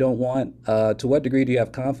babies that you don't want. To what degree do you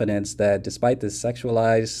have confidence that despite this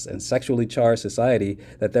sexualized and sexually charged society,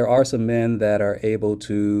 that there are some men that are able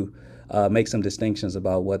to make some distinctions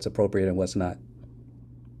about what's appropriate and what's not?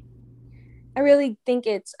 I really think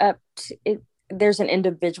it's up to it. There's an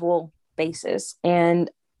individual basis, and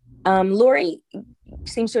Lori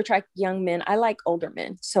seems to attract young men. I like older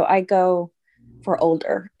men, so I go for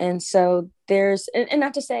older. And so there's, and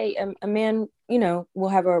not to say a man, will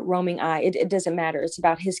have a roaming eye. It doesn't matter. It's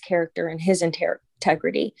about his character and his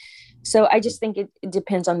integrity. So I just think it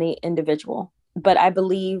depends on the individual. But I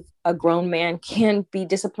believe a grown man can be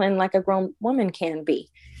disciplined like a grown woman can be.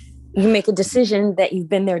 You make a decision that you've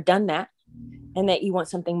been there, done that, and that you want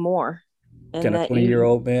something more. And can a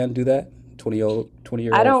 20-year-old man do that? 20-year-old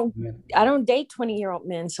I don't date 20-year-old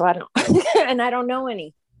men, so I don't and I don't know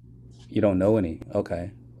any. You don't know any.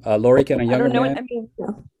 Okay. Lori, can a younger man?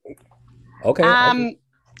 No. Okay.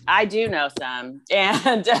 I do know some,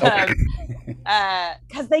 and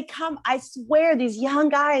because they come, I swear, these young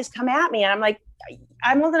guys come at me, and I'm like,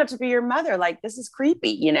 I'm old enough to be your mother. Like, this is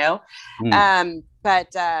creepy,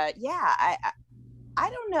 But I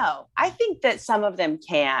don't know. I think that some of them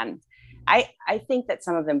can. I think that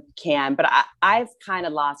some of them can, but I've kind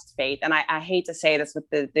of lost faith. And I hate to say this with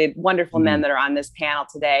the wonderful men that are on this panel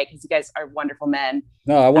today, because you guys are wonderful men.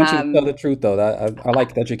 No, I want you to tell the truth, though. I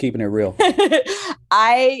like that you're keeping it real.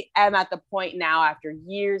 I am at the point now, after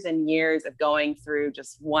years and years of going through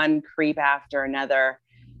just one creep after another,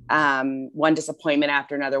 one disappointment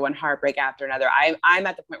after another, one heartbreak after another. I'm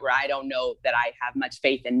at the point where I don't know that I have much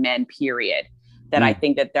faith in men, period. That I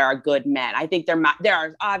think that there are good men. I think there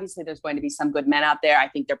are, obviously there's going to be some good men out there. I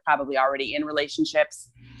think they're probably already in relationships.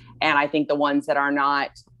 And I think the ones that are not,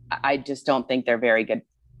 I just don't think they're very good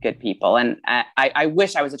people. And I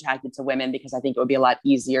wish I was attracted to women, because I think it would be a lot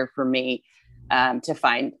easier for me to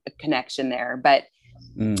find a connection there. But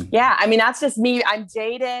yeah, I mean, that's just me. I'm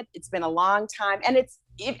dated. It's been a long time. And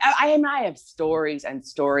I have stories and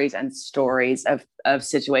stories and stories of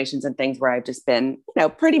situations and things where I've just been,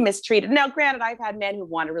 pretty mistreated. Now, granted, I've had men who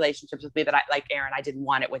wanted relationships with me that like Erin, I didn't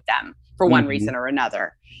want it with them for one reason or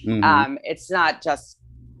another. It's not just,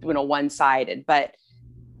 one-sided, but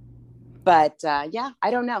yeah,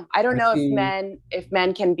 I don't know. I don't know if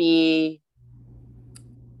men can be,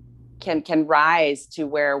 can rise to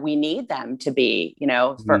where we need them to be,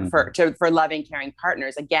 for loving, caring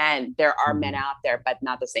partners. Again, there are men out there, but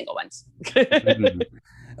not the single ones.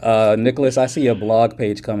 Nicholas, I see a blog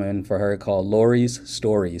page coming for her called Lori's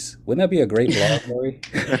Stories. Wouldn't that be a great blog, Lori?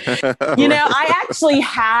 I actually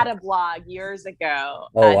had a blog years ago,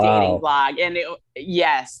 dating blog. And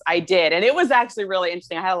yes, I did. And it was actually really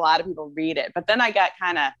interesting. I had a lot of people read it, but then I got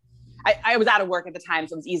I was out of work at the time,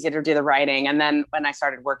 so it was easier to do the writing. And then when I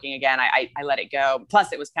started working again, I let it go.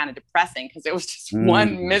 Plus, it was kind of depressing because it was just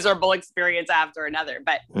one miserable experience after another.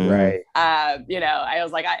 But, I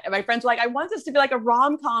was like, my friends were like, I want this to be like a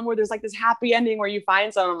rom-com where there's like this happy ending where you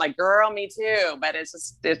find someone. I'm like, girl, me too. But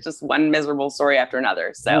it's just one miserable story after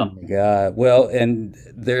another. So, oh my God. Well, and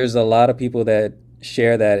there's a lot of people that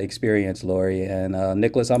share that experience, Lori. And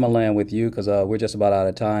Nicholas, I'm going to land with you because we're just about out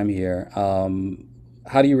of time here.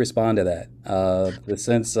 How do you respond to that? The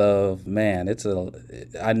sense of, man,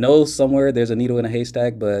 I know somewhere there's a needle in a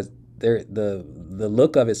haystack, but the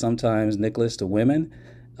look of it sometimes, Nicholas, to women,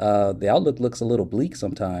 the outlook looks a little bleak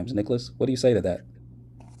sometimes. Nicholas, what do you say to that?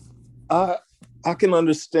 I can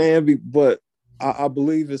understand, but I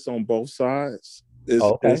believe it's on both sides.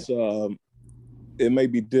 It may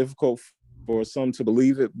be difficult for some to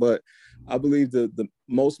believe it, but I believe that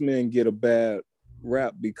most men get a bad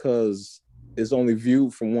rap because it's only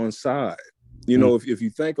viewed from one side. If you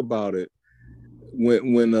think about it,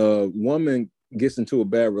 when a woman gets into a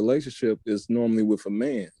bad relationship, it's normally with a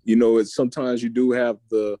man. It's sometimes you do have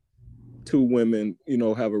the two women,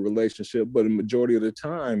 have a relationship, but the majority of the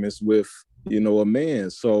time it's with, a man.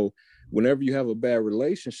 So whenever you have a bad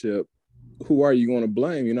relationship, who are you going to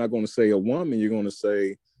blame? You're not going to say a woman. You're going to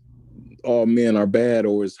say all men are bad,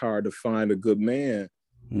 or it's hard to find a good man.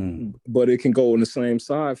 But it can go on the same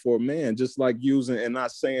side for a man, just like using, and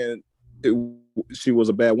not saying she was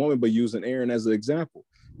a bad woman, but using Erin as an example.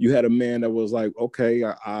 You had a man that was like, okay,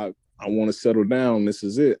 I want to settle down. This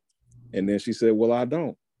is it. And then she said, well, I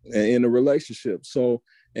don't. And in a relationship. So,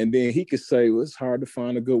 and then he could say, well, it's hard to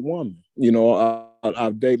find a good woman.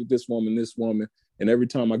 I've dated this woman, and every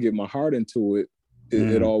time I get my heart into it,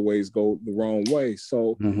 it always go the wrong way.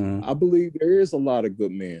 So I believe there is a lot of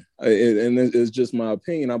good men, and it's just my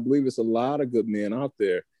opinion. I believe it's a lot of good men out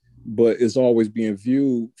there, but it's always being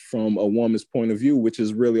viewed from a woman's point of view, which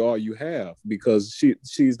is really all you have, because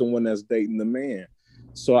she's the one that's dating the man.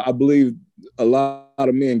 So I believe a lot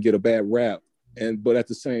of men get a bad rap, but at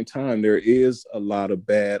the same time, there is a lot of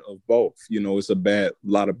bad of both. It's a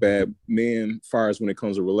lot of bad men far as when it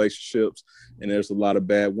comes to relationships, and there's a lot of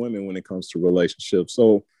bad women when it comes to relationships.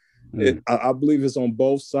 So I believe it's on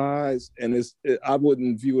both sides, and I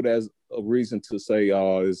wouldn't view it as a reason to say,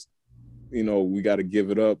 we got to give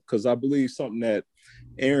it up, because I believe something that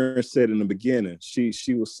Erin said in the beginning.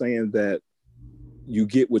 She was saying that you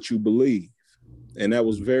get what you believe. And that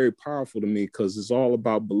was very powerful to me, because it's all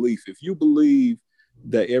about belief. If you believe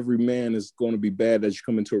that every man is going to be bad as you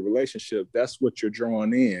come into a relationship, that's what you're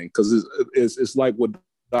drawing in. Because it's like what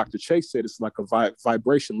Dr. Chase said, it's like a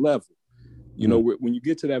vibration level. When you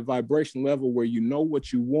get to that vibration level where you know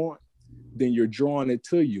what you want, then you're drawing it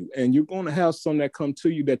to you. And you're going to have some that come to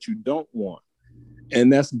you that you don't want.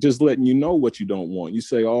 And that's just letting you know what you don't want. You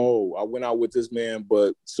say, oh, I went out with this man, but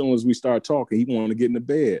as soon as we start talking, he wanted to get in the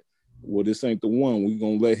bed. Well, this ain't the one. We're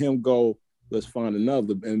going to let him go. Let's find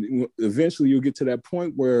another. And eventually you'll get to that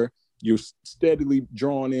point where you're steadily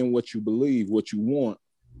drawing in what you believe, what you want.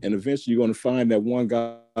 And eventually you're going to find that one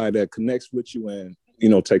guy that connects with you and,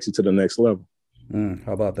 takes you to the next level.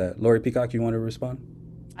 How about that? Lori Peacock, you want to respond?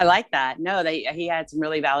 I like that. No, he had some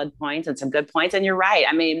really valid points and some good points. And you're right.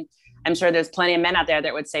 I mean, I'm sure there's plenty of men out there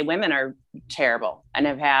that would say women are terrible and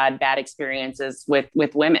have had bad experiences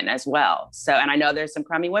with women as well. So, and I know there's some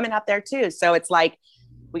crummy women out there too. So it's like,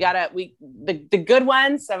 the good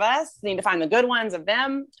ones of us need to find the good ones of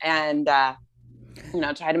them. And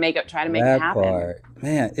try to make it happen. Part.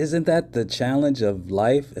 Man, isn't that the challenge of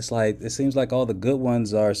life? It's like, it seems like all the good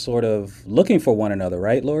ones are sort of looking for one another,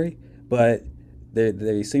 right, Lori? But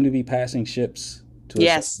they seem to be passing ships to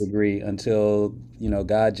a certain degree until,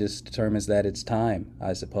 God just determines that it's time,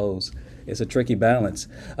 I suppose. It's a tricky balance.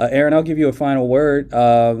 Erin, I'll give you a final word.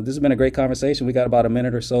 This has been a great conversation. We got about a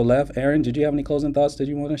minute or so left. Erin, did you have any closing thoughts that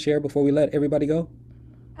you want to share before we let everybody go?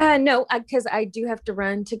 No, because I do have to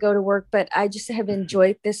run to go to work, but I just have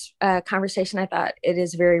enjoyed this conversation. I thought it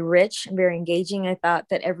is very rich and very engaging. I thought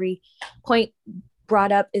that every point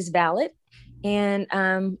brought up is valid. And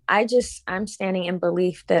I'm standing in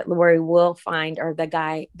belief that Lori will find, or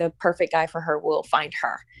the perfect guy for her will find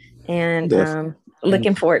her. And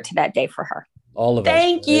looking forward to that day for her. All of us.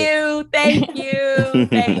 Thank you. Thank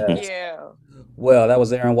you. Well, that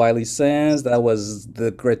was ERIN Wiley Sands. That was the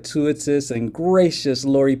gratuitous and gracious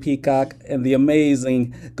Lori Peacock and the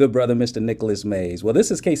amazing good brother, Mr. Nicholas Mays. Well, this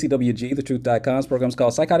is KCWG, thetruth.com's program's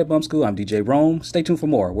called Psychotic Bump School. I'm DJ Rome. Stay tuned for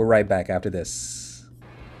more. We're right back after this.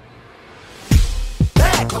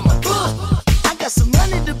 Back on my book. I got some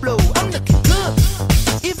money to blow. I'm looking good.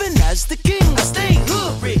 Even as the king, I stay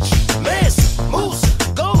hood rich. Mess, moose,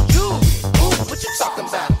 gold jewelry. Ooh, what you talking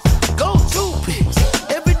about? Gold toothpicks.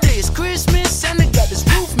 Every day is Christmas.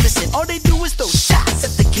 All they do is throw shots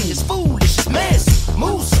at the king. Is foolish. It's mess,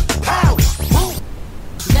 moose, power, move.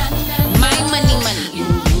 My money,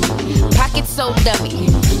 pocket so dummy.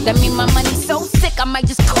 That mean my money so sick I might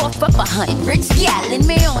just cough up 100. Rich gal in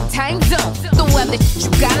my own time zone. The weather, you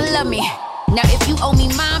gotta love me. Now if you owe me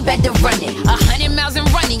mine, better run it. 100 miles and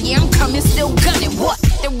running, yeah I'm coming, still gunning. What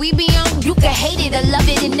that we be on? You can hate it or love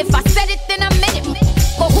it, and if I said it, then I meant it.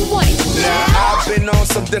 But who won it? Now I've been on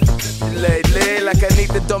some different lately. Like I need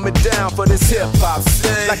to dumb it down for this hip hop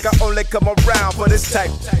scene. Like I only come around for this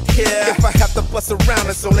type. Yeah. If I have to bust around,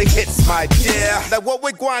 it's only hits, my dear. Like what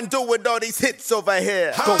we going do with all these hits over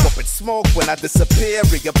here? Go up in smoke when I disappear,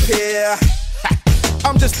 reappear.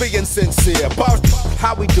 I'm just being sincere about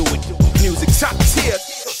how we do it. Music top tier.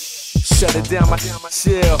 Shut it down, my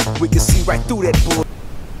chill. We can see right through that bull.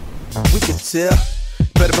 We can tell.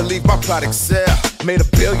 Better believe my product sell. Made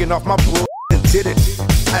 $1 billion off my bull and did it.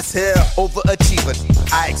 As hell, overachiever,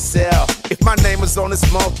 I excel. If my name is on this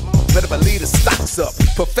smoke, better believe the stock's up.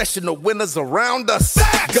 Professional winners around us.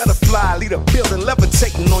 Gonna fly, lead a building,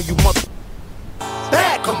 levitating on you mother.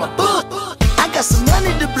 Back on my book. I got some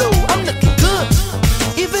money to blow. I'm looking good.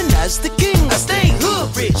 Even as the king, I stay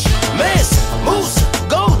hood rich. Mess, moose,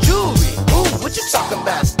 gold jewelry. Ooh, what you talking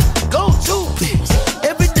about? Gold toothpicks.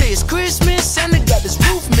 Every day is Christmas, Santa got his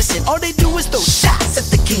roof missing. All they do is throw shots at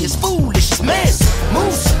the king. It's foolish, it's mess,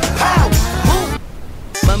 moose, power, move.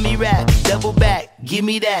 Mummy rap, double back, give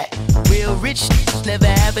me that. Real rich, never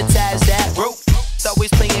advertise that. Broke,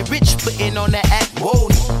 always playing rich, putting on the act. Whoa,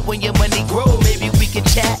 when your money grow, maybe we can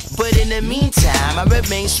chat. But in the meantime, I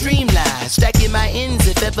remain streamlined. Stacking my ends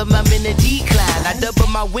if ever I'm in a decline. I double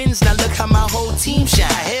my wins, now look how my whole team shine.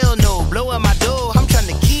 Hell no, blowing my door, I'm trying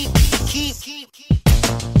to keep.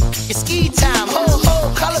 It's ski time, ho,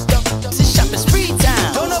 call up the this shop is free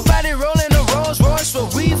time. Don't nobody rolling a Rolls Royce where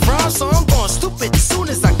we from, so I'm going stupid as soon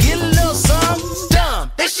as I get a little some.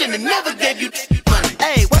 Dumb, they should've never gave you money.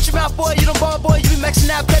 Hey, watch your mouth, boy, you don't ball, boy, you be maxing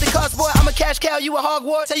out credit cards, boy. I'm a cash cow, you a hog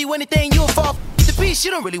war. Tell you anything, you a fall. The beast,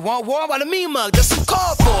 you don't really want war. While the mean mug, that's some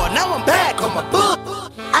call for. Now I'm back on my book.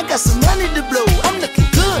 I got some money to blow, I'm looking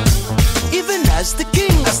good. Even as the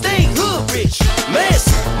king, I stay hood rich. Mess,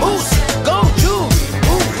 moose, gold jewelry.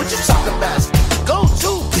 Ooh, what you talking about? Gold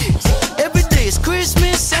toothpicks. Every day is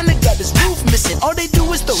Christmas, Santa got his roof missing. All they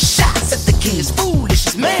do is throw shots at the king. It's foolish,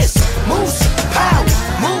 it's mess, moose, power,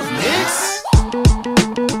 movements.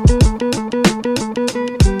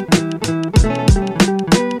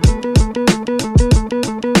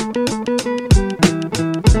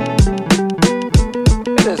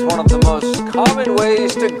 Common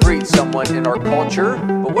ways to greet someone in our culture,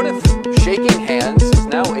 but what if shaking hands is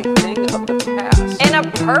now a thing of the past? In a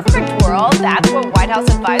perfect world, that's what White House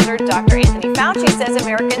advisor Dr. Anthony Fauci says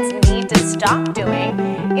Americans need to stop doing,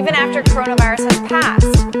 even after coronavirus has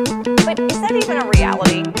passed. But is that even a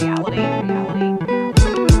reality?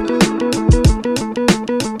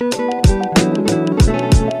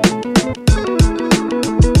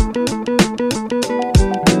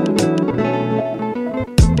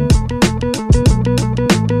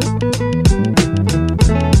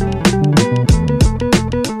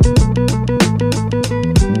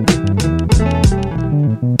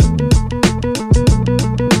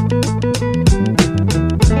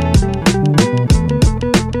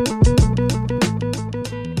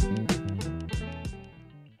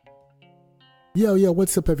 Yo,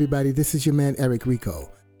 what's up, everybody? This is your man, Eric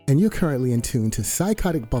Rico, and you're currently in tune to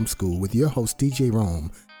Psychotic Bump School with your host, DJ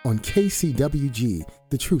Rome, on KCWG,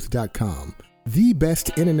 thetruth.com, the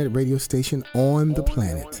best internet radio station on the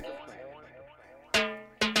planet.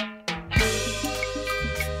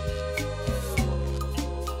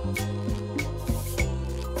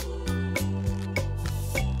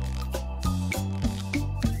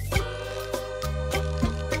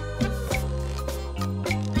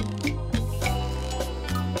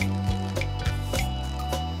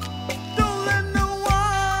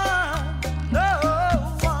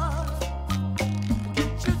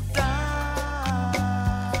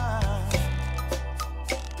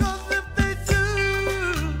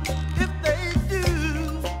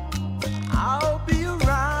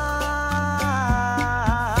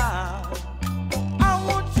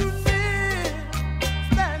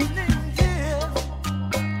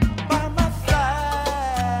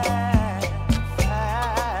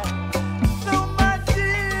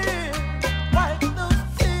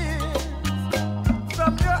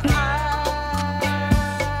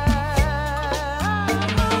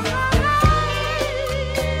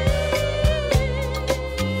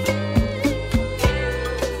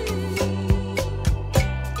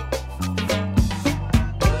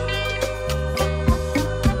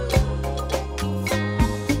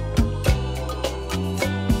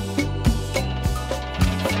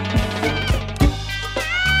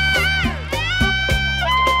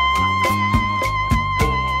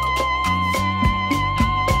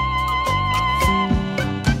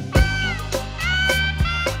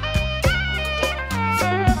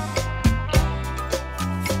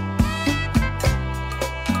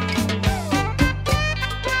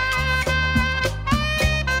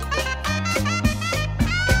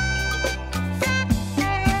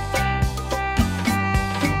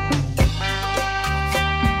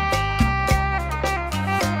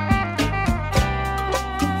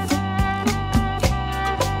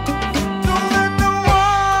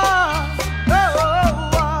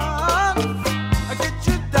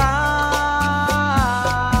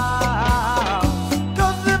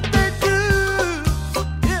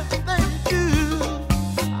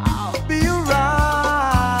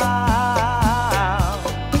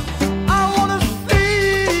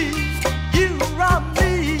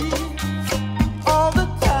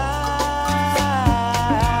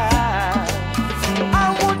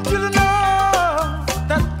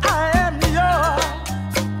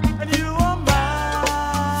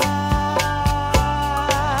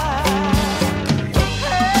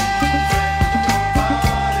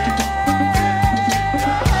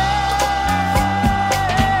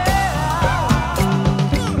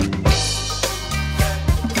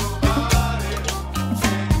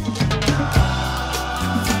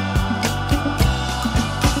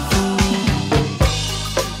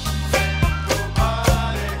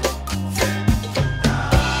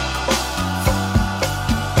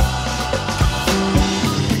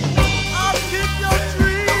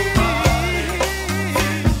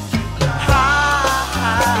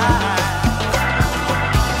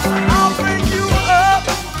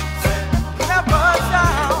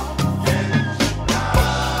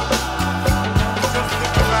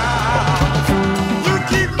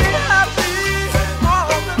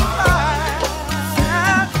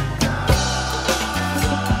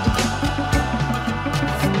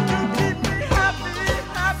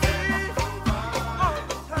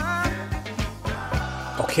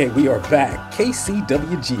 Okay, we are back.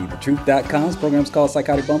 KCWG, thetruth.com's program's called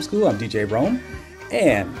Psychotic Bump School. I'm DJ Rome,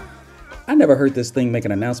 and I never heard this thing make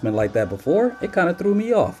an announcement like that before. It kind of threw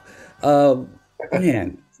me off.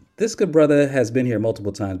 Man, this good brother has been here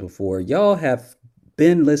multiple times before. Y'all have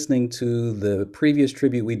been listening to the previous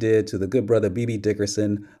tribute we did to the good brother B.B.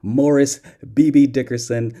 Dickerson, Morris B.B.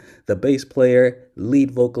 Dickerson, the bass player, lead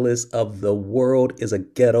vocalist of The World is a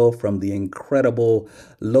Ghetto from the incredible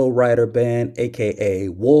Lowrider Band, aka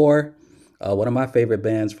War, one of my favorite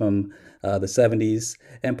bands from the 70s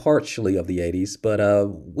and partially of the 80s. But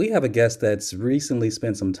we have a guest that's recently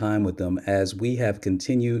spent some time with them as we have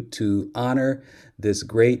continued to honor this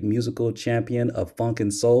great musical champion of funk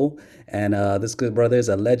and soul. And this good brother is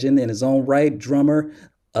a legend in his own right, drummer.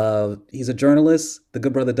 He's a journalist. The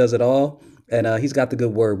good brother does it all. And he's got the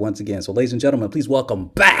good word once again. So ladies and gentlemen, please welcome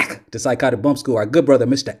back to Psychotic Bump School, our good brother,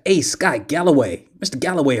 Mr. A. Scott Galloway. Mr.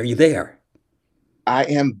 Galloway, are you there? I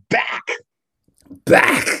am back.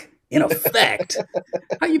 Back, in effect.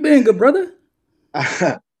 How you been, good brother?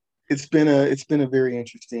 It's been a very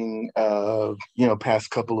interesting past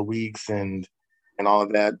couple of weeks and all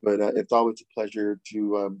of that, but it's always a pleasure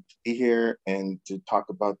to be here and to talk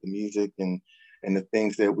about the music and and the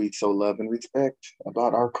things that we so love and respect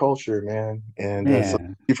about our culture, man. And so Man.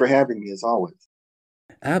 thank you for having me as always.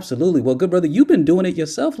 Absolutely. Well, good brother, you've been doing it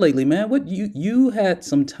yourself lately, man. What you had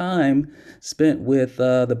some time spent with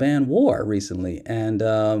the band War recently, and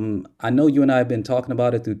I know you and I have been talking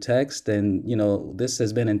about it through text, and this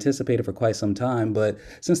has been anticipated for quite some time. But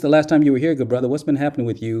since the last time you were here, good brother, what's been happening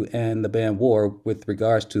with you and the band War with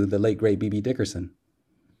regards to the late great B.B. Dickerson?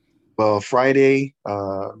 Well, Friday,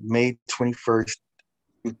 May 21st,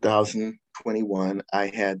 2021, I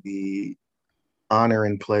had the honor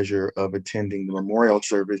and pleasure of attending the memorial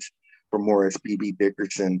service for Morris B.B.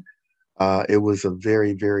 Dickerson. It was a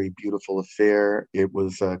very, very beautiful affair. It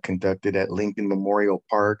was conducted at Lincoln Memorial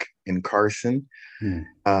Park in Carson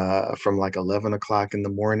from like 11 o'clock in the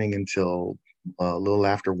morning until a little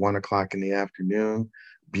after 1 o'clock in the afternoon.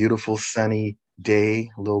 Beautiful sunny day,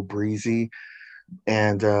 a little breezy.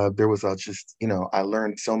 And there was just, I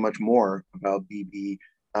learned so much more about BB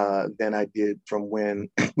than I did from when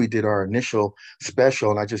we did our initial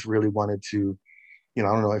special. And I just really wanted to, I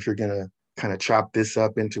don't know if you're going to kind of chop this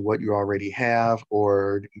up into what you already have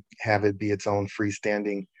or have it be its own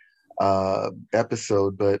freestanding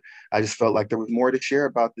episode. But I just felt like there was more to share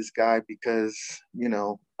about this guy because, in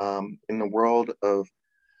the world of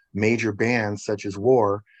major bands such as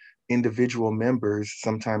War, individual members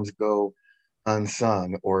sometimes go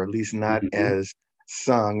unsung, or at least not as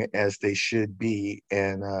sung as they should be.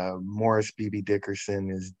 And Morris B.B.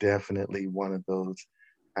 Dickerson is definitely one of those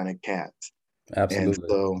kind of cats. Absolutely. And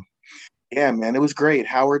so, yeah, man, it was great.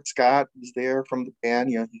 Howard Scott was there from the band.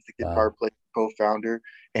 He's the guitar player, co-founder,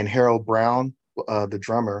 and Harold Brown, the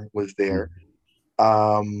drummer, was there.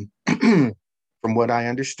 From what I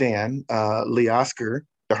understand, Lee Oscar,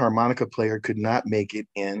 the harmonica player, could not make it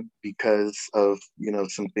in because of,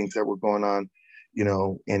 some things that were going on,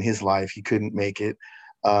 in his life. He couldn't make it.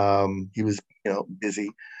 He was, busy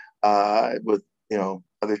with,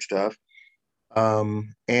 other stuff.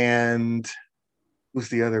 And who's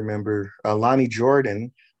the other member? Lonnie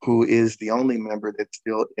Jordan, who is the only member that's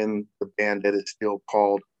still in the band that is still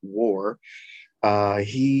called War.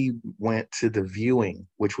 He went to the viewing,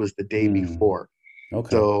 which was the day before. Okay.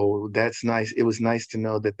 So that's nice. It was nice to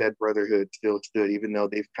know that brotherhood still stood, even though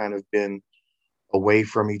they've kind of been away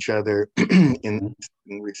from each other in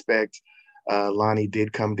respect. Lonnie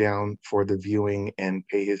did come down for the viewing and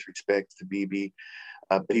pay his respects to BB,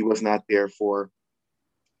 but he was not there for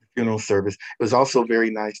the funeral service. It was also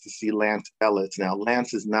very nice to see Lance Ellis. Now,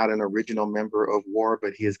 Lance is not an original member of War,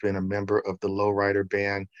 but he has been a member of the Lowrider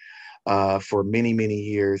Band for many, many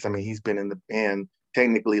years. I mean, he's been in the band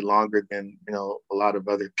technically longer than, a lot of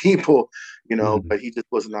other people, but he just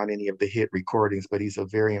wasn't on any of the hit recordings. But he's a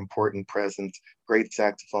very important presence, great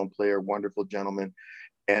saxophone player, wonderful gentleman.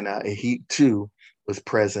 And he too was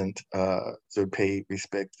present to pay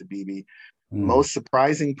respect to BB. Most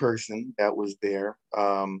surprising person that was there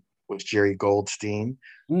was Jerry Goldstein,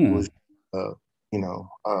 who was, a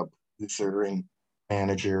producer and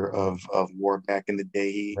manager of War back in the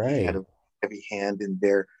day. He had a heavy hand in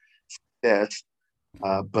their success.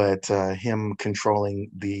 But him controlling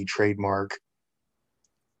the trademark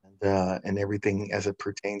and everything as it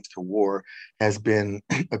pertains to War has been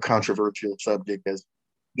a controversial subject, as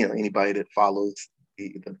anybody that follows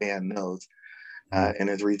the band knows, and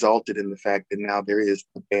has resulted in the fact that now there is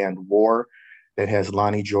the band War that has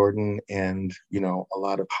Lonnie Jordan and a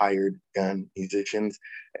lot of hired gun musicians,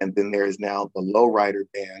 and then there is now the Lowrider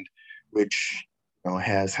Band, which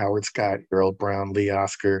has Howard Scott, Harold Brown, Lee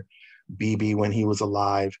Oscar, BB when he was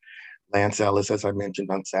alive, Lance Ellis, as I mentioned,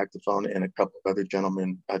 on saxophone, and a couple of other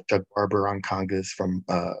gentlemen, Chuck Barber on congas from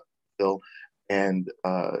Phil, and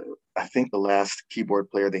I think the last keyboard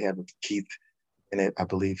player they had was Keith Bennett. I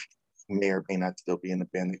believe he may or may not still be in the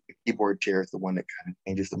band. The keyboard chair is the one that kind of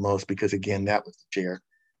changes the most because, again, that was the chair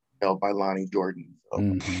held by Lonnie Jordan.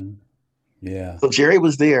 So. Yeah. So Jerry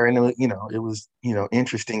was there, and it was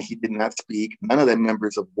interesting. He did not speak. None of the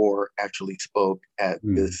members of War actually spoke at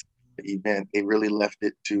this event. They really left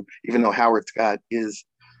it to, even though Howard Scott is,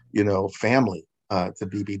 family to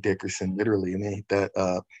B.B. Dickerson, literally. I mean,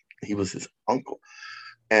 that he was his uncle.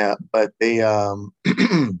 But they,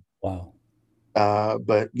 wow.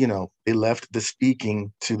 But they left the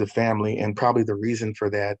speaking to the family, and probably the reason for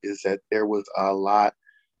that is that there was a lot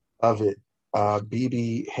of it.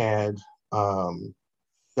 BB had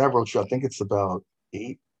several children. I think it's about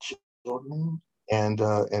 8 children and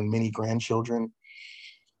many grandchildren.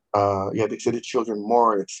 They said his children: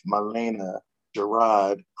 Morris, Malena,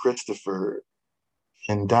 Gerard, Christopher,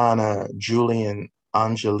 and Donna, Julian,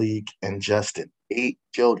 Angelique, and Justin. 8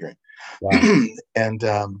 children. Wow. And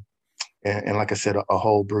like I said, a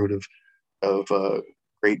whole brood of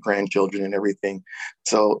great grandchildren and everything.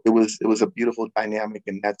 So it was a beautiful dynamic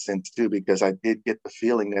in that sense too, because I did get the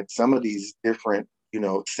feeling that some of these different,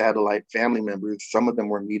 satellite family members, some of them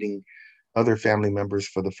were meeting other family members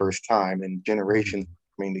for the first time, and generations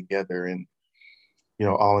coming together, and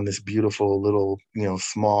all in this beautiful little,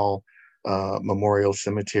 small memorial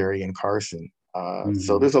cemetery in Carson.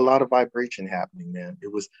 So there's a lot of vibration happening, man.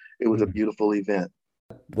 It was a beautiful event.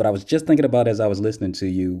 What I was just thinking about as I was listening to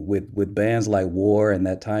you with bands like War and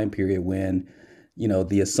that time period when,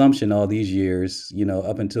 the assumption all these years,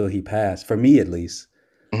 up until he passed, for me at least,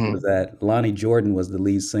 was that Lonnie Jordan was the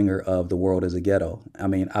lead singer of The World Is a Ghetto. I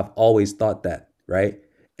mean, I've always thought that, right?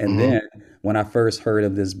 And then when I first heard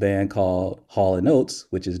of this band called Hall and Oates,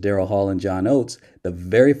 which is Daryl Hall and John Oates, the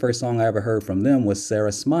very first song I ever heard from them was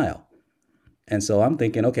Sarah Smile. And so I'm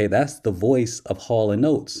thinking, okay, that's the voice of Hall and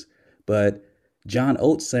Oates. But John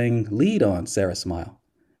Oates sang lead on Sarah Smile.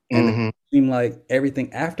 And it seemed like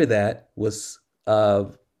everything after that was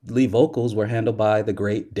lead vocals were handled by the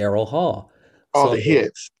great Daryl Hall. All the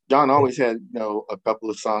hits. John always had, a couple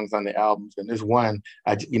of songs on the albums, and there's one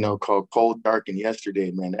called "Cold, Dark, and Yesterday."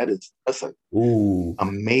 Man, that's a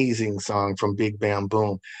amazing song from Big Bam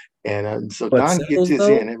Boom, and so But Don gets his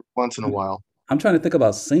though, in every once in a while. I'm trying to think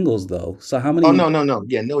about singles though. So how many? Oh no,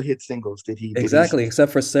 yeah, no hit singles did he? Exactly,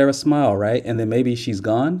 except for Sarah Smile, right? And then maybe She's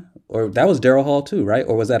Gone, or that was Daryl Hall too, right?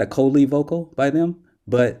 Or was that a co-lead vocal by them?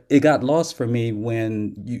 But it got lost for me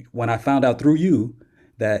when I found out through you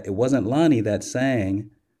that it wasn't Lonnie that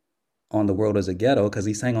sang on The World Is a Ghetto, because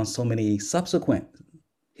he sang on so many subsequent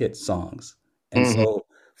hit songs. And so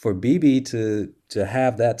for BB to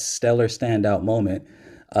have that stellar standout moment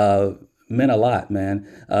meant a lot, man.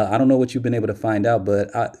 I don't know what you've been able to find out,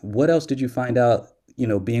 but what else did you find out,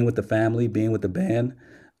 being with the family, being with the band?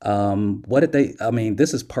 What did they, I mean,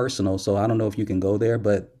 this is personal, so I don't know if you can go there,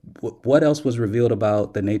 but what else was revealed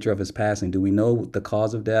about the nature of his passing? Do we know the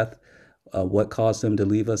cause of death? What caused him to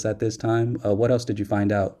leave us at this time? What else did you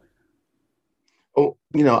find out? Oh,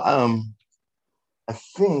 I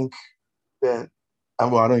think that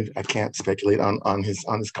I can't speculate on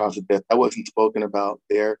his cause of death. That wasn't spoken about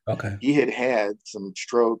there. Okay. He had some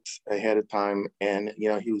strokes ahead of time, and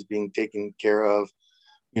he was being taken care of,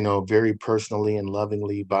 very personally and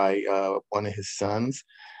lovingly by one of his sons.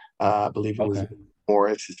 I believe it was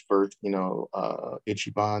Morris, his first,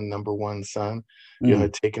 Ichiban #1 son.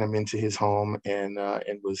 Had taken him into his home and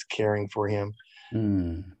was caring for him.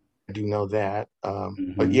 I do know that.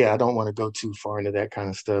 But yeah, I don't want to go too far into that kind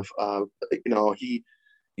of stuff.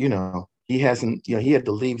 He hasn't, he had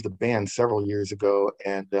to leave the band several years ago,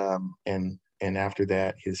 and after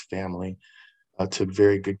that, his family took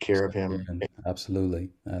very good care of him. Absolutely.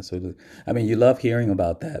 I mean, you love hearing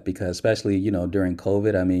about that because especially, during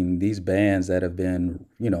COVID, I mean, these bands that have been,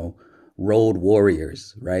 road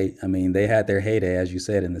warriors, right? I mean, they had their heyday, as you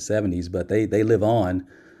said, in the 70s, but they live on.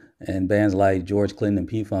 And bands like George Clinton and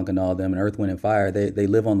P-Funk and all them and Earth, Wind and Fire, they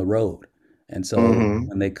live on the road. And so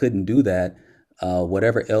when they couldn't do that,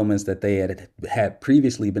 whatever ailments that they had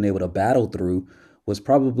previously been able to battle through was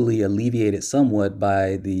probably alleviated somewhat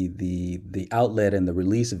by the outlet and the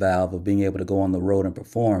release valve of being able to go on the road and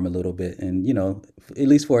perform a little bit. And, at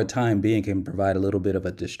least for a time being, can provide a little bit of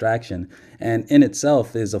a distraction. And in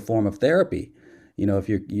itself is a form of therapy.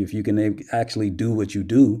 If you can actually do what you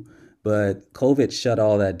do. But COVID shut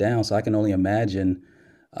all that down. So I can only imagine,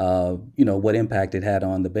 what impact it had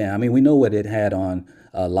on the band. I mean, we know what it had on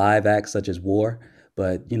live acts such as War,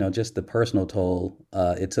 but, just the personal toll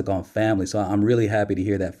it took on family. So I'm really happy to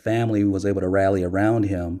hear that family was able to rally around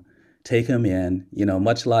him, take him in,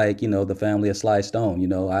 much like, the family of Sly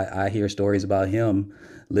Stone. I hear stories about him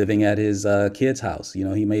living at his kid's house.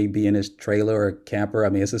 He may be in his trailer or camper. I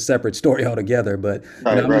mean, it's a separate story altogether, but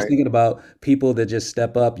I'm just thinking about people that just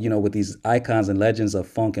step up, with these icons and legends of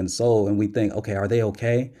funk and soul. And we think, okay, are they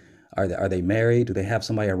okay? Are they married? Do they have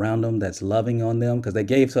somebody around them that's loving on them? Because they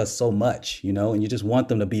gave to us so much, and you just want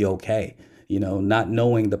them to be okay, not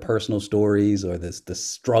knowing the personal stories or the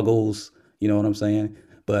struggles, you know what I'm saying?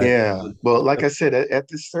 But yeah, well, like I said, at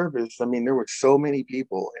this service, I mean, there were so many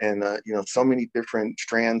people and, so many different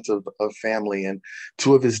strands of family, and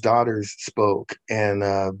two of his daughters spoke, and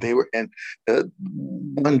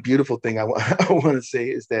one beautiful thing I want to say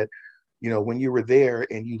is that, when you were there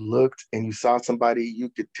and you looked and you saw somebody, you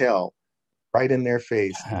could tell right in their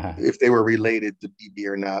face if they were related to BB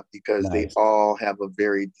or not, because they all have a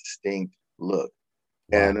very distinct look.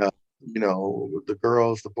 Wow. And, the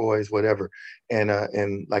girls, the boys, whatever. And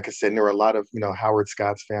like I said, there were a lot of, Howard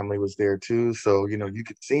Scott's family was there too. So, you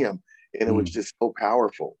could see them, and it was just so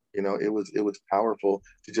powerful. It was powerful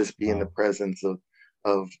to just be in the presence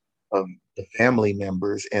of the family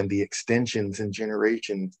members and the extensions and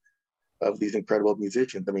generations of these incredible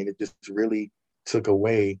musicians. I mean, it just really took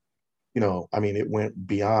away, I mean, it went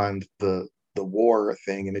beyond the war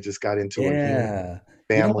thing, and it just got into a human Yeah.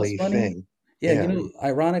 You know what's family funny? thing. Yeah, Yeah.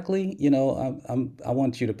 ironically, I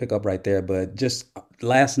want you to pick up right there, but just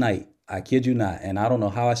last night, I kid you not, and I don't know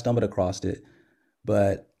how I stumbled across it,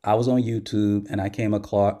 but I was on YouTube and I came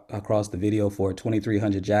across the video for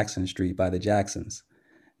 2300 Jackson Street by the Jacksons.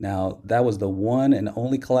 Now, that was the one and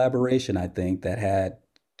only collaboration I think that had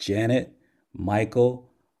Janet, Michael,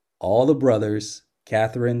 all the brothers,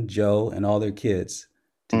 Catherine, Joe, and all their kids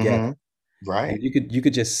together. Right. And you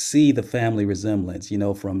could just see the family resemblance,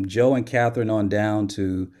 from Joe and Catherine on down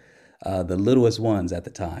to the littlest ones at the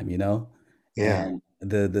time, Yeah. and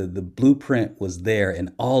the blueprint was there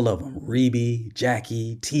in all of them. Reby,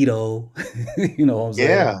 Jackie, Tito, you know what I'm saying?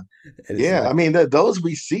 Yeah. And it's Yeah. like, I mean, those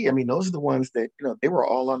we see, I mean, those are the ones that, they were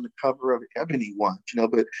all on the cover of Ebony once,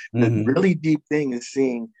 but the mhm, really deep thing is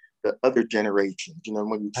seeing the other generations,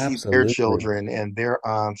 when you see their absolutely. children and their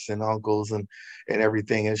aunts and uncles and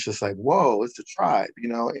everything, it's just like, whoa, it's a tribe,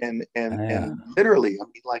 and Yeah. literally, I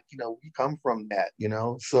mean, like, we come from that,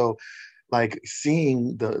 so like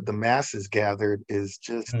seeing the masses gathered is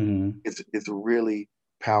just Mhm. it's a really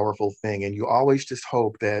powerful thing, and you always just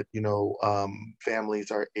hope that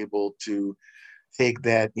families are able to take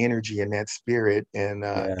that energy and that spirit and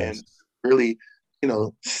Yes. really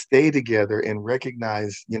stay together and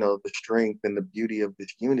recognize the strength and the beauty of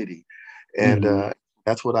this unity, and Mhm.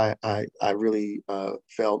 that's what I really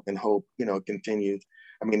felt and hope continues.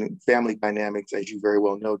 I mean, family dynamics, as you very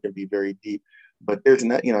well know, can be very deep, but there's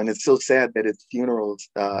not, and it's so sad that it's funerals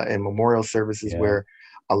and memorial services Yeah. where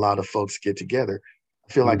a lot of folks get together.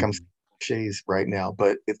 I feel like I'm Mhm. cliches right now,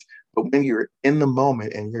 but when you're in the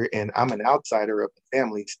moment and I'm an outsider of the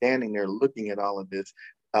family standing there looking at all of this,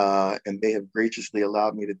 and they have graciously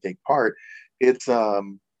allowed me to take part, it's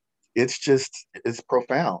it's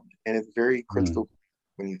profound and it's very Mm. crystal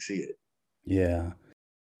when you see it. Yeah.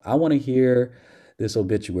 I want to hear this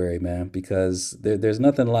obituary, man, because there's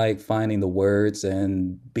nothing like finding the words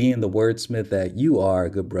and being the wordsmith that you are,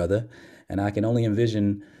 good brother. And I can only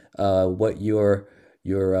envision what your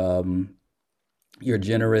your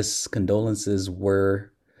generous condolences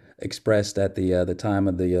were expressed at the time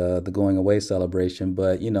of the going away celebration.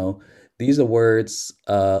 But these are words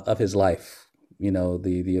of his life.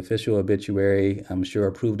 The official obituary, I'm sure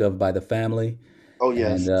approved of by the family, Oh and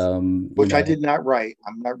yes, which I did not write.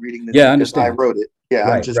 I'm not reading this yeah, I because I understand. wrote it. Yeah,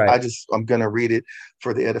 Right, right. I'm gonna read it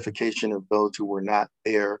for the edification of those who were not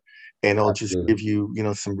there, and it'll just Absolutely. give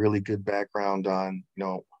you, some really good background on,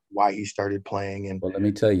 why he started playing. And Well, let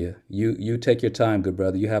me tell you, you take your time, good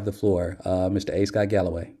brother. You have the floor, Mr. A. Scott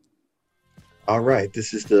Galloway. all right,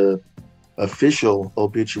 this is the official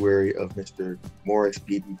obituary of Mr. Morris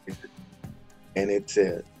B.B. Dickerson, and it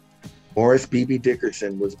says, Morris B.B.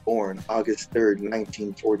 Dickerson was born August 3rd,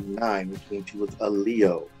 1949, which means he was a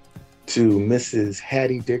Leo, to Mrs.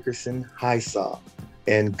 Hattie Dickerson Hysaw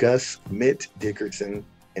and Gus Mitt Dickerson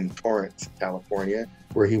in Torrance, California,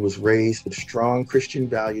 where he was raised with strong Christian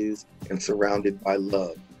values and surrounded by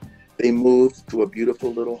love. They moved to a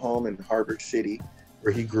beautiful little home in Harbor City,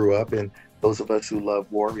 where he grew up. And those of us who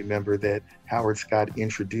love war remember that Howard Scott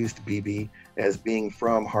introduced BB as being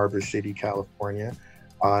from Harbor City, California,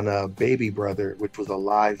 on Baby Brother, which was a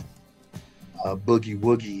live boogie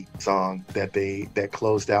woogie song that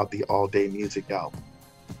closed out the All Day Music album.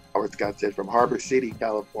 Howard Scott said, from Harbor City,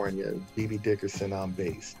 California, B.B. Dickerson on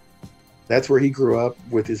bass. That's where he grew up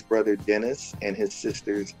with his brother Dennis and his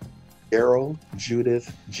sisters Carol,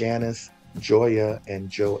 Judith, Janice, Joya, and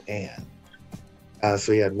Joanne.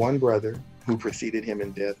 So he had one brother who preceded him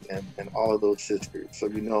in death and all of those sisters.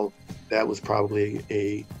 So that was probably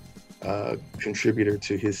a contributor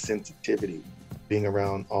to his sensitivity, being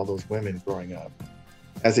around all those women growing up.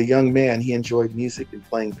 As a young man, he enjoyed music and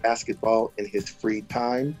playing basketball in his free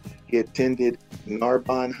time. He attended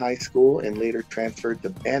Narbonne High School and later transferred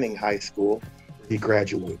to Banning High School, where he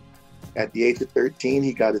graduated. At the age of 13,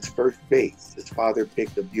 he got his first bass. His father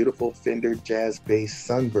picked a beautiful Fender jazz bass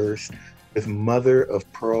Sunburst with mother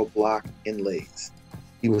of pearl block inlays.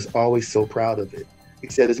 He was always so proud of it. He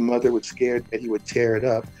said his mother was scared that he would tear it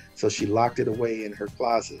up, so she locked it away in her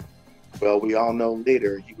closet. Well, we all know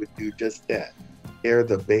later he would do just that, tear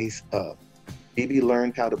the bass up. BB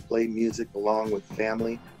learned how to play music along with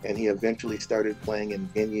family, and he eventually started playing in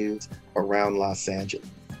venues around Los Angeles.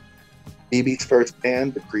 BB's first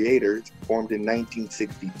band, The Creators, formed in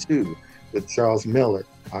 1962 with Charles Miller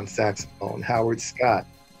on saxophone, Howard Scott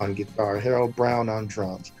on guitar, Harold Brown on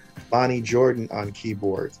drums, Lonnie Jordan on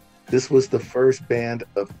keyboards, This was the first band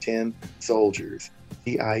of 10 soldiers,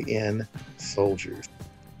 T-I-N, soldiers.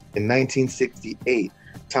 In 1968,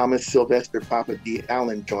 Thomas Sylvester Papa D.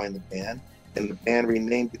 Allen joined the band, and the band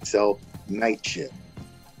renamed itself Night Shift.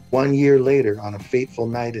 1 year later, on a fateful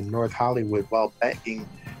night in North Hollywood, while backing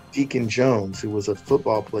Deacon Jones, who was a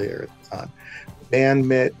football player at the time, the band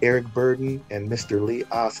met Eric Burdon and Mr. Lee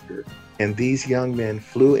Oscar, and these young men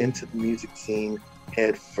flew into the music scene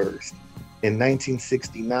head first. In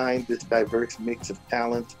 1969, this diverse mix of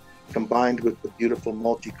talent, combined with the beautiful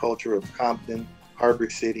multiculture of Compton, Harbor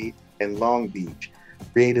City, and Long Beach,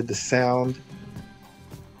 created the sound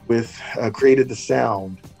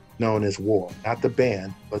known as War. Not the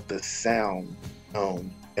band, but the sound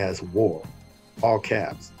known as War. All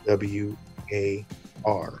caps,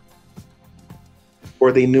 W-A-R.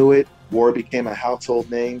 Before they knew it, War became a household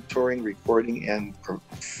name, touring, recording, and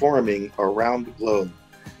performing around the globe,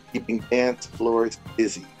 keeping dance floors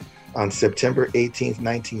busy. On September 18,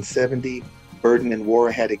 1970, Burden and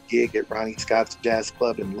War had a gig at Ronnie Scott's Jazz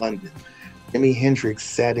Club in London. Jimi Hendrix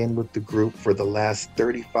sat in with the group for the last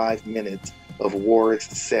 35 minutes of War's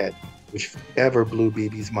set, which forever blew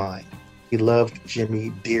BB's mind. He loved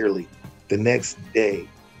Jimmy dearly. The next day,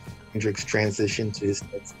 Hendrix transitioned to his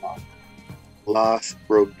next song. Loss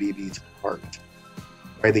broke BB's heart.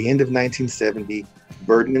 By the end of 1970,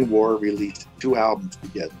 Burden and War released 2 albums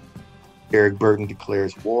together. Eric Burdon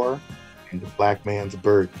Declares War and The Black Man's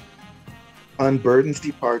Burden. On Burden's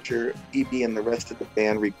departure, BB and the rest of the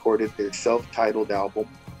band recorded their self-titled album,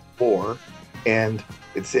 War, and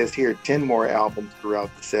it says here 10 more albums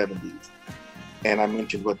throughout the 70s. And I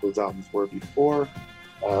mentioned what those albums were before,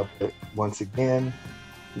 but once again,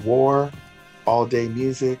 War, All Day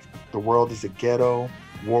Music, The World is a Ghetto,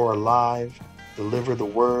 War Alive, Deliver the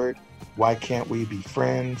Word, Why Can't We Be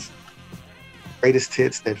Friends, Greatest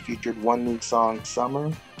Hits that featured one new song,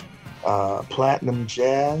 Summer, Platinum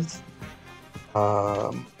Jazz,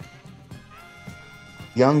 Youngblood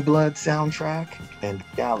soundtrack, and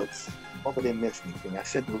Galaxy. Hope I didn't miss anything. I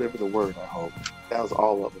said Deliver the Word, I hope. That was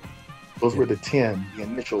all of it. Those were the 10, the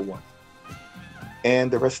initial one.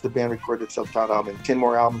 And the rest of the band recorded self-titled album, 10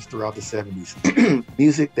 more albums throughout the 70s.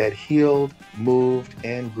 Music that healed, moved,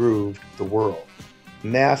 and grooved the world.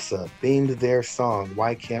 NASA themed their song,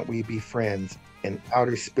 Why Can't We Be Friends, in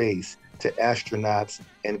outer space to astronauts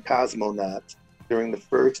and cosmonauts during the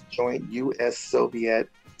first joint U.S.-Soviet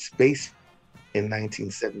space in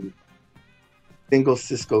 1970. Single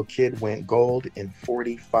Cisco Kid went gold in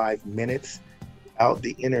 45 minutes without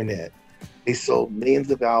the internet. They sold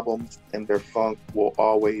millions of albums, and their funk will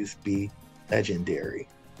always be legendary.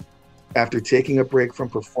 After taking a break from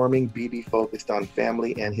performing, BB focused on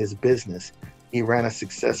family and his business. He ran a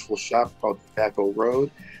successful shop called Tobacco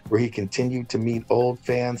Road, where he continued to meet old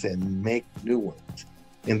fans and make new ones.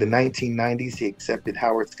 In the 1990s, he accepted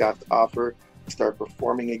Howard Scott's offer to start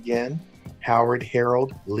performing again. Howard,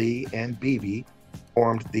 Harold, Lee, and BB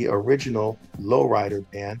formed the original Lowrider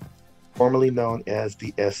Band, formerly known as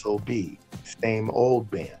the SOB, Same Old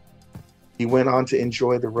Band. He went on to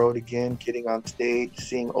enjoy the road again, getting on stage,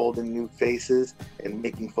 seeing old and new faces, and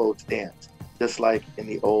making folks dance, just like in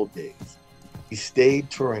the old days. He stayed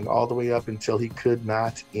touring all the way up until he could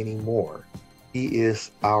not anymore. He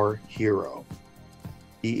is our hero.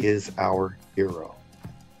 He is our hero.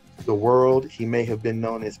 To the world, he may have been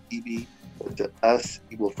known as BB, but to us,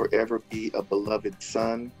 he will forever be a beloved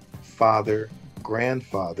son, father,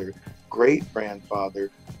 grandfather, great-grandfather,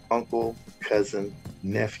 uncle, cousin,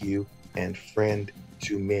 nephew, and friend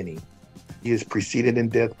to many. He is preceded in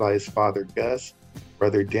death by his father, Gus,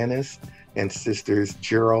 brother Dennis, and sisters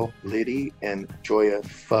Gerald, Liddy, and Joya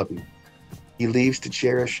Fubby. He leaves to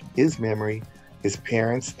cherish his memory his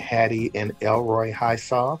parents, Hattie and Elroy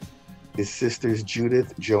Highsaw, his sisters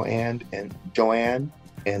Judith, Joanne,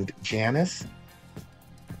 and Janice,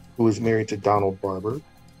 who is married to Donald Barber,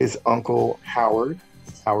 his uncle Howard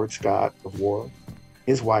Scott of War,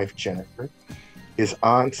 his wife Jennifer, his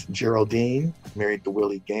aunts Geraldine, married to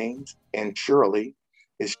Willie Gaines, and Shirley,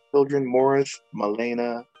 his children Morris,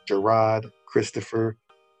 Malena, Gerard, Christopher,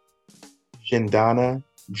 Shindana,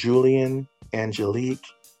 Julian, Angelique,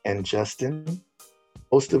 and Justin,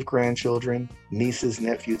 host of grandchildren, nieces,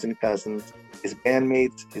 nephews, and cousins, his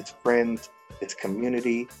bandmates, his friends, his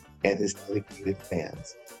community, and his dedicated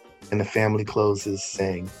fans. And the family closes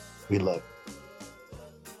saying, "We love you."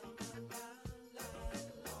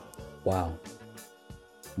 Wow.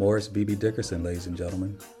 Morris B.B. Dickerson, ladies and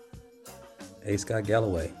gentlemen. A. Scott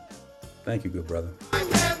Galloway. Thank you, good brother.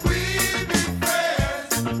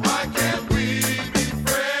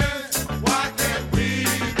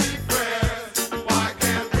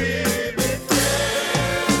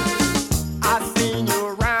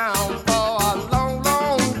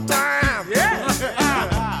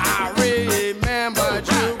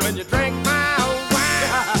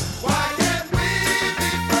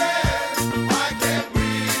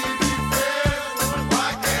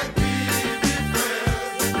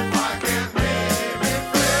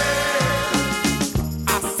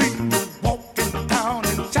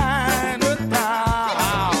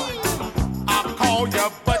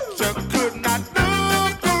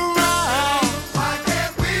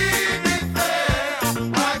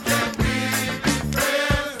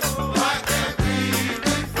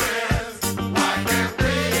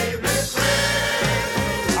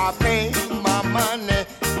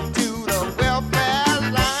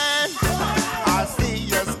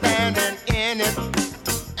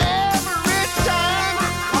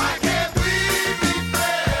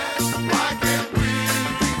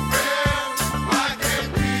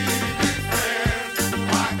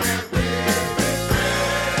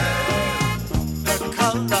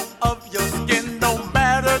 color of your skin don't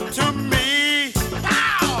matter to me.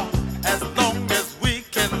 Pow! As long as we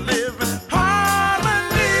can live in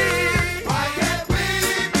harmony. Why can't we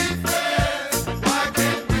be friends? Why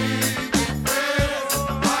can't we be friends?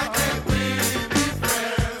 Why can't we be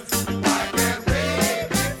friends? Why can't we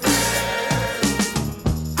be friends?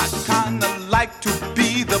 I kinda like to be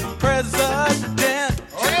the president.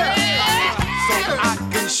 Oh, yeah. So I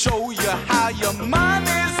can show you how your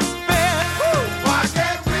money's spent. Why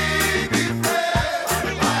can't we be friends?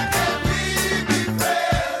 Why can't we be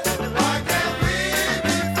friends? Why can't we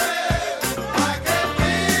be friends? Why can't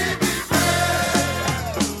we be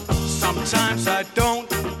friends? Sometimes I don't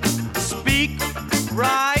speak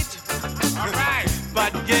right. All right.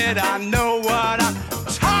 But yet I know what I'm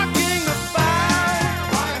talking about.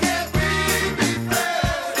 Why can't we be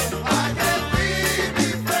friends? Why can't we be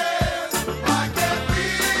friends? Why can't we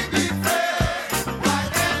be friends? Why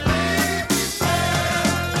can't we be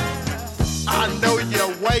friends? I know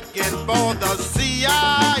you're waiting for the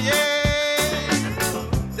CIA.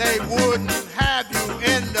 They wouldn't have you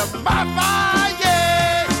in the mafia.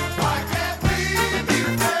 Why can't we be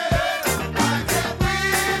friends? Why can't we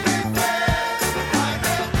be friends? Why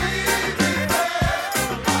can't we be friends?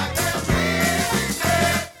 Why can't we be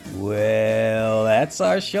friends? Well, that's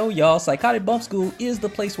our show, y'all. Psychotic Bump School is the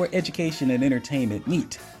place where education and entertainment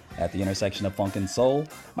meet at the intersection of funk and soul.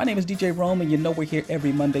 My name is DJ Rome, and you know we're here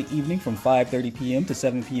every Monday evening from 5:30 p.m. to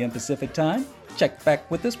 7 p.m. Pacific time. Check back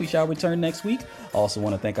with us. We shall return next week. Also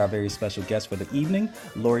want to thank our very special guests for the evening,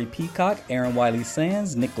 Lori Peacock, ERIN Wiley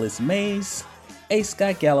Sands, Nicholas Mays, A.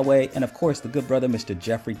 Scott Galloway, and of course the good brother, Mr.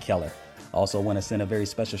 Jeffrey Keller. Also want to send a very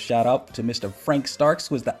special shout out to Mr. Frank Starks,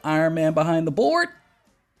 who is the Iron Man behind the board.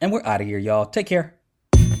 And we're out of here, y'all. Take care.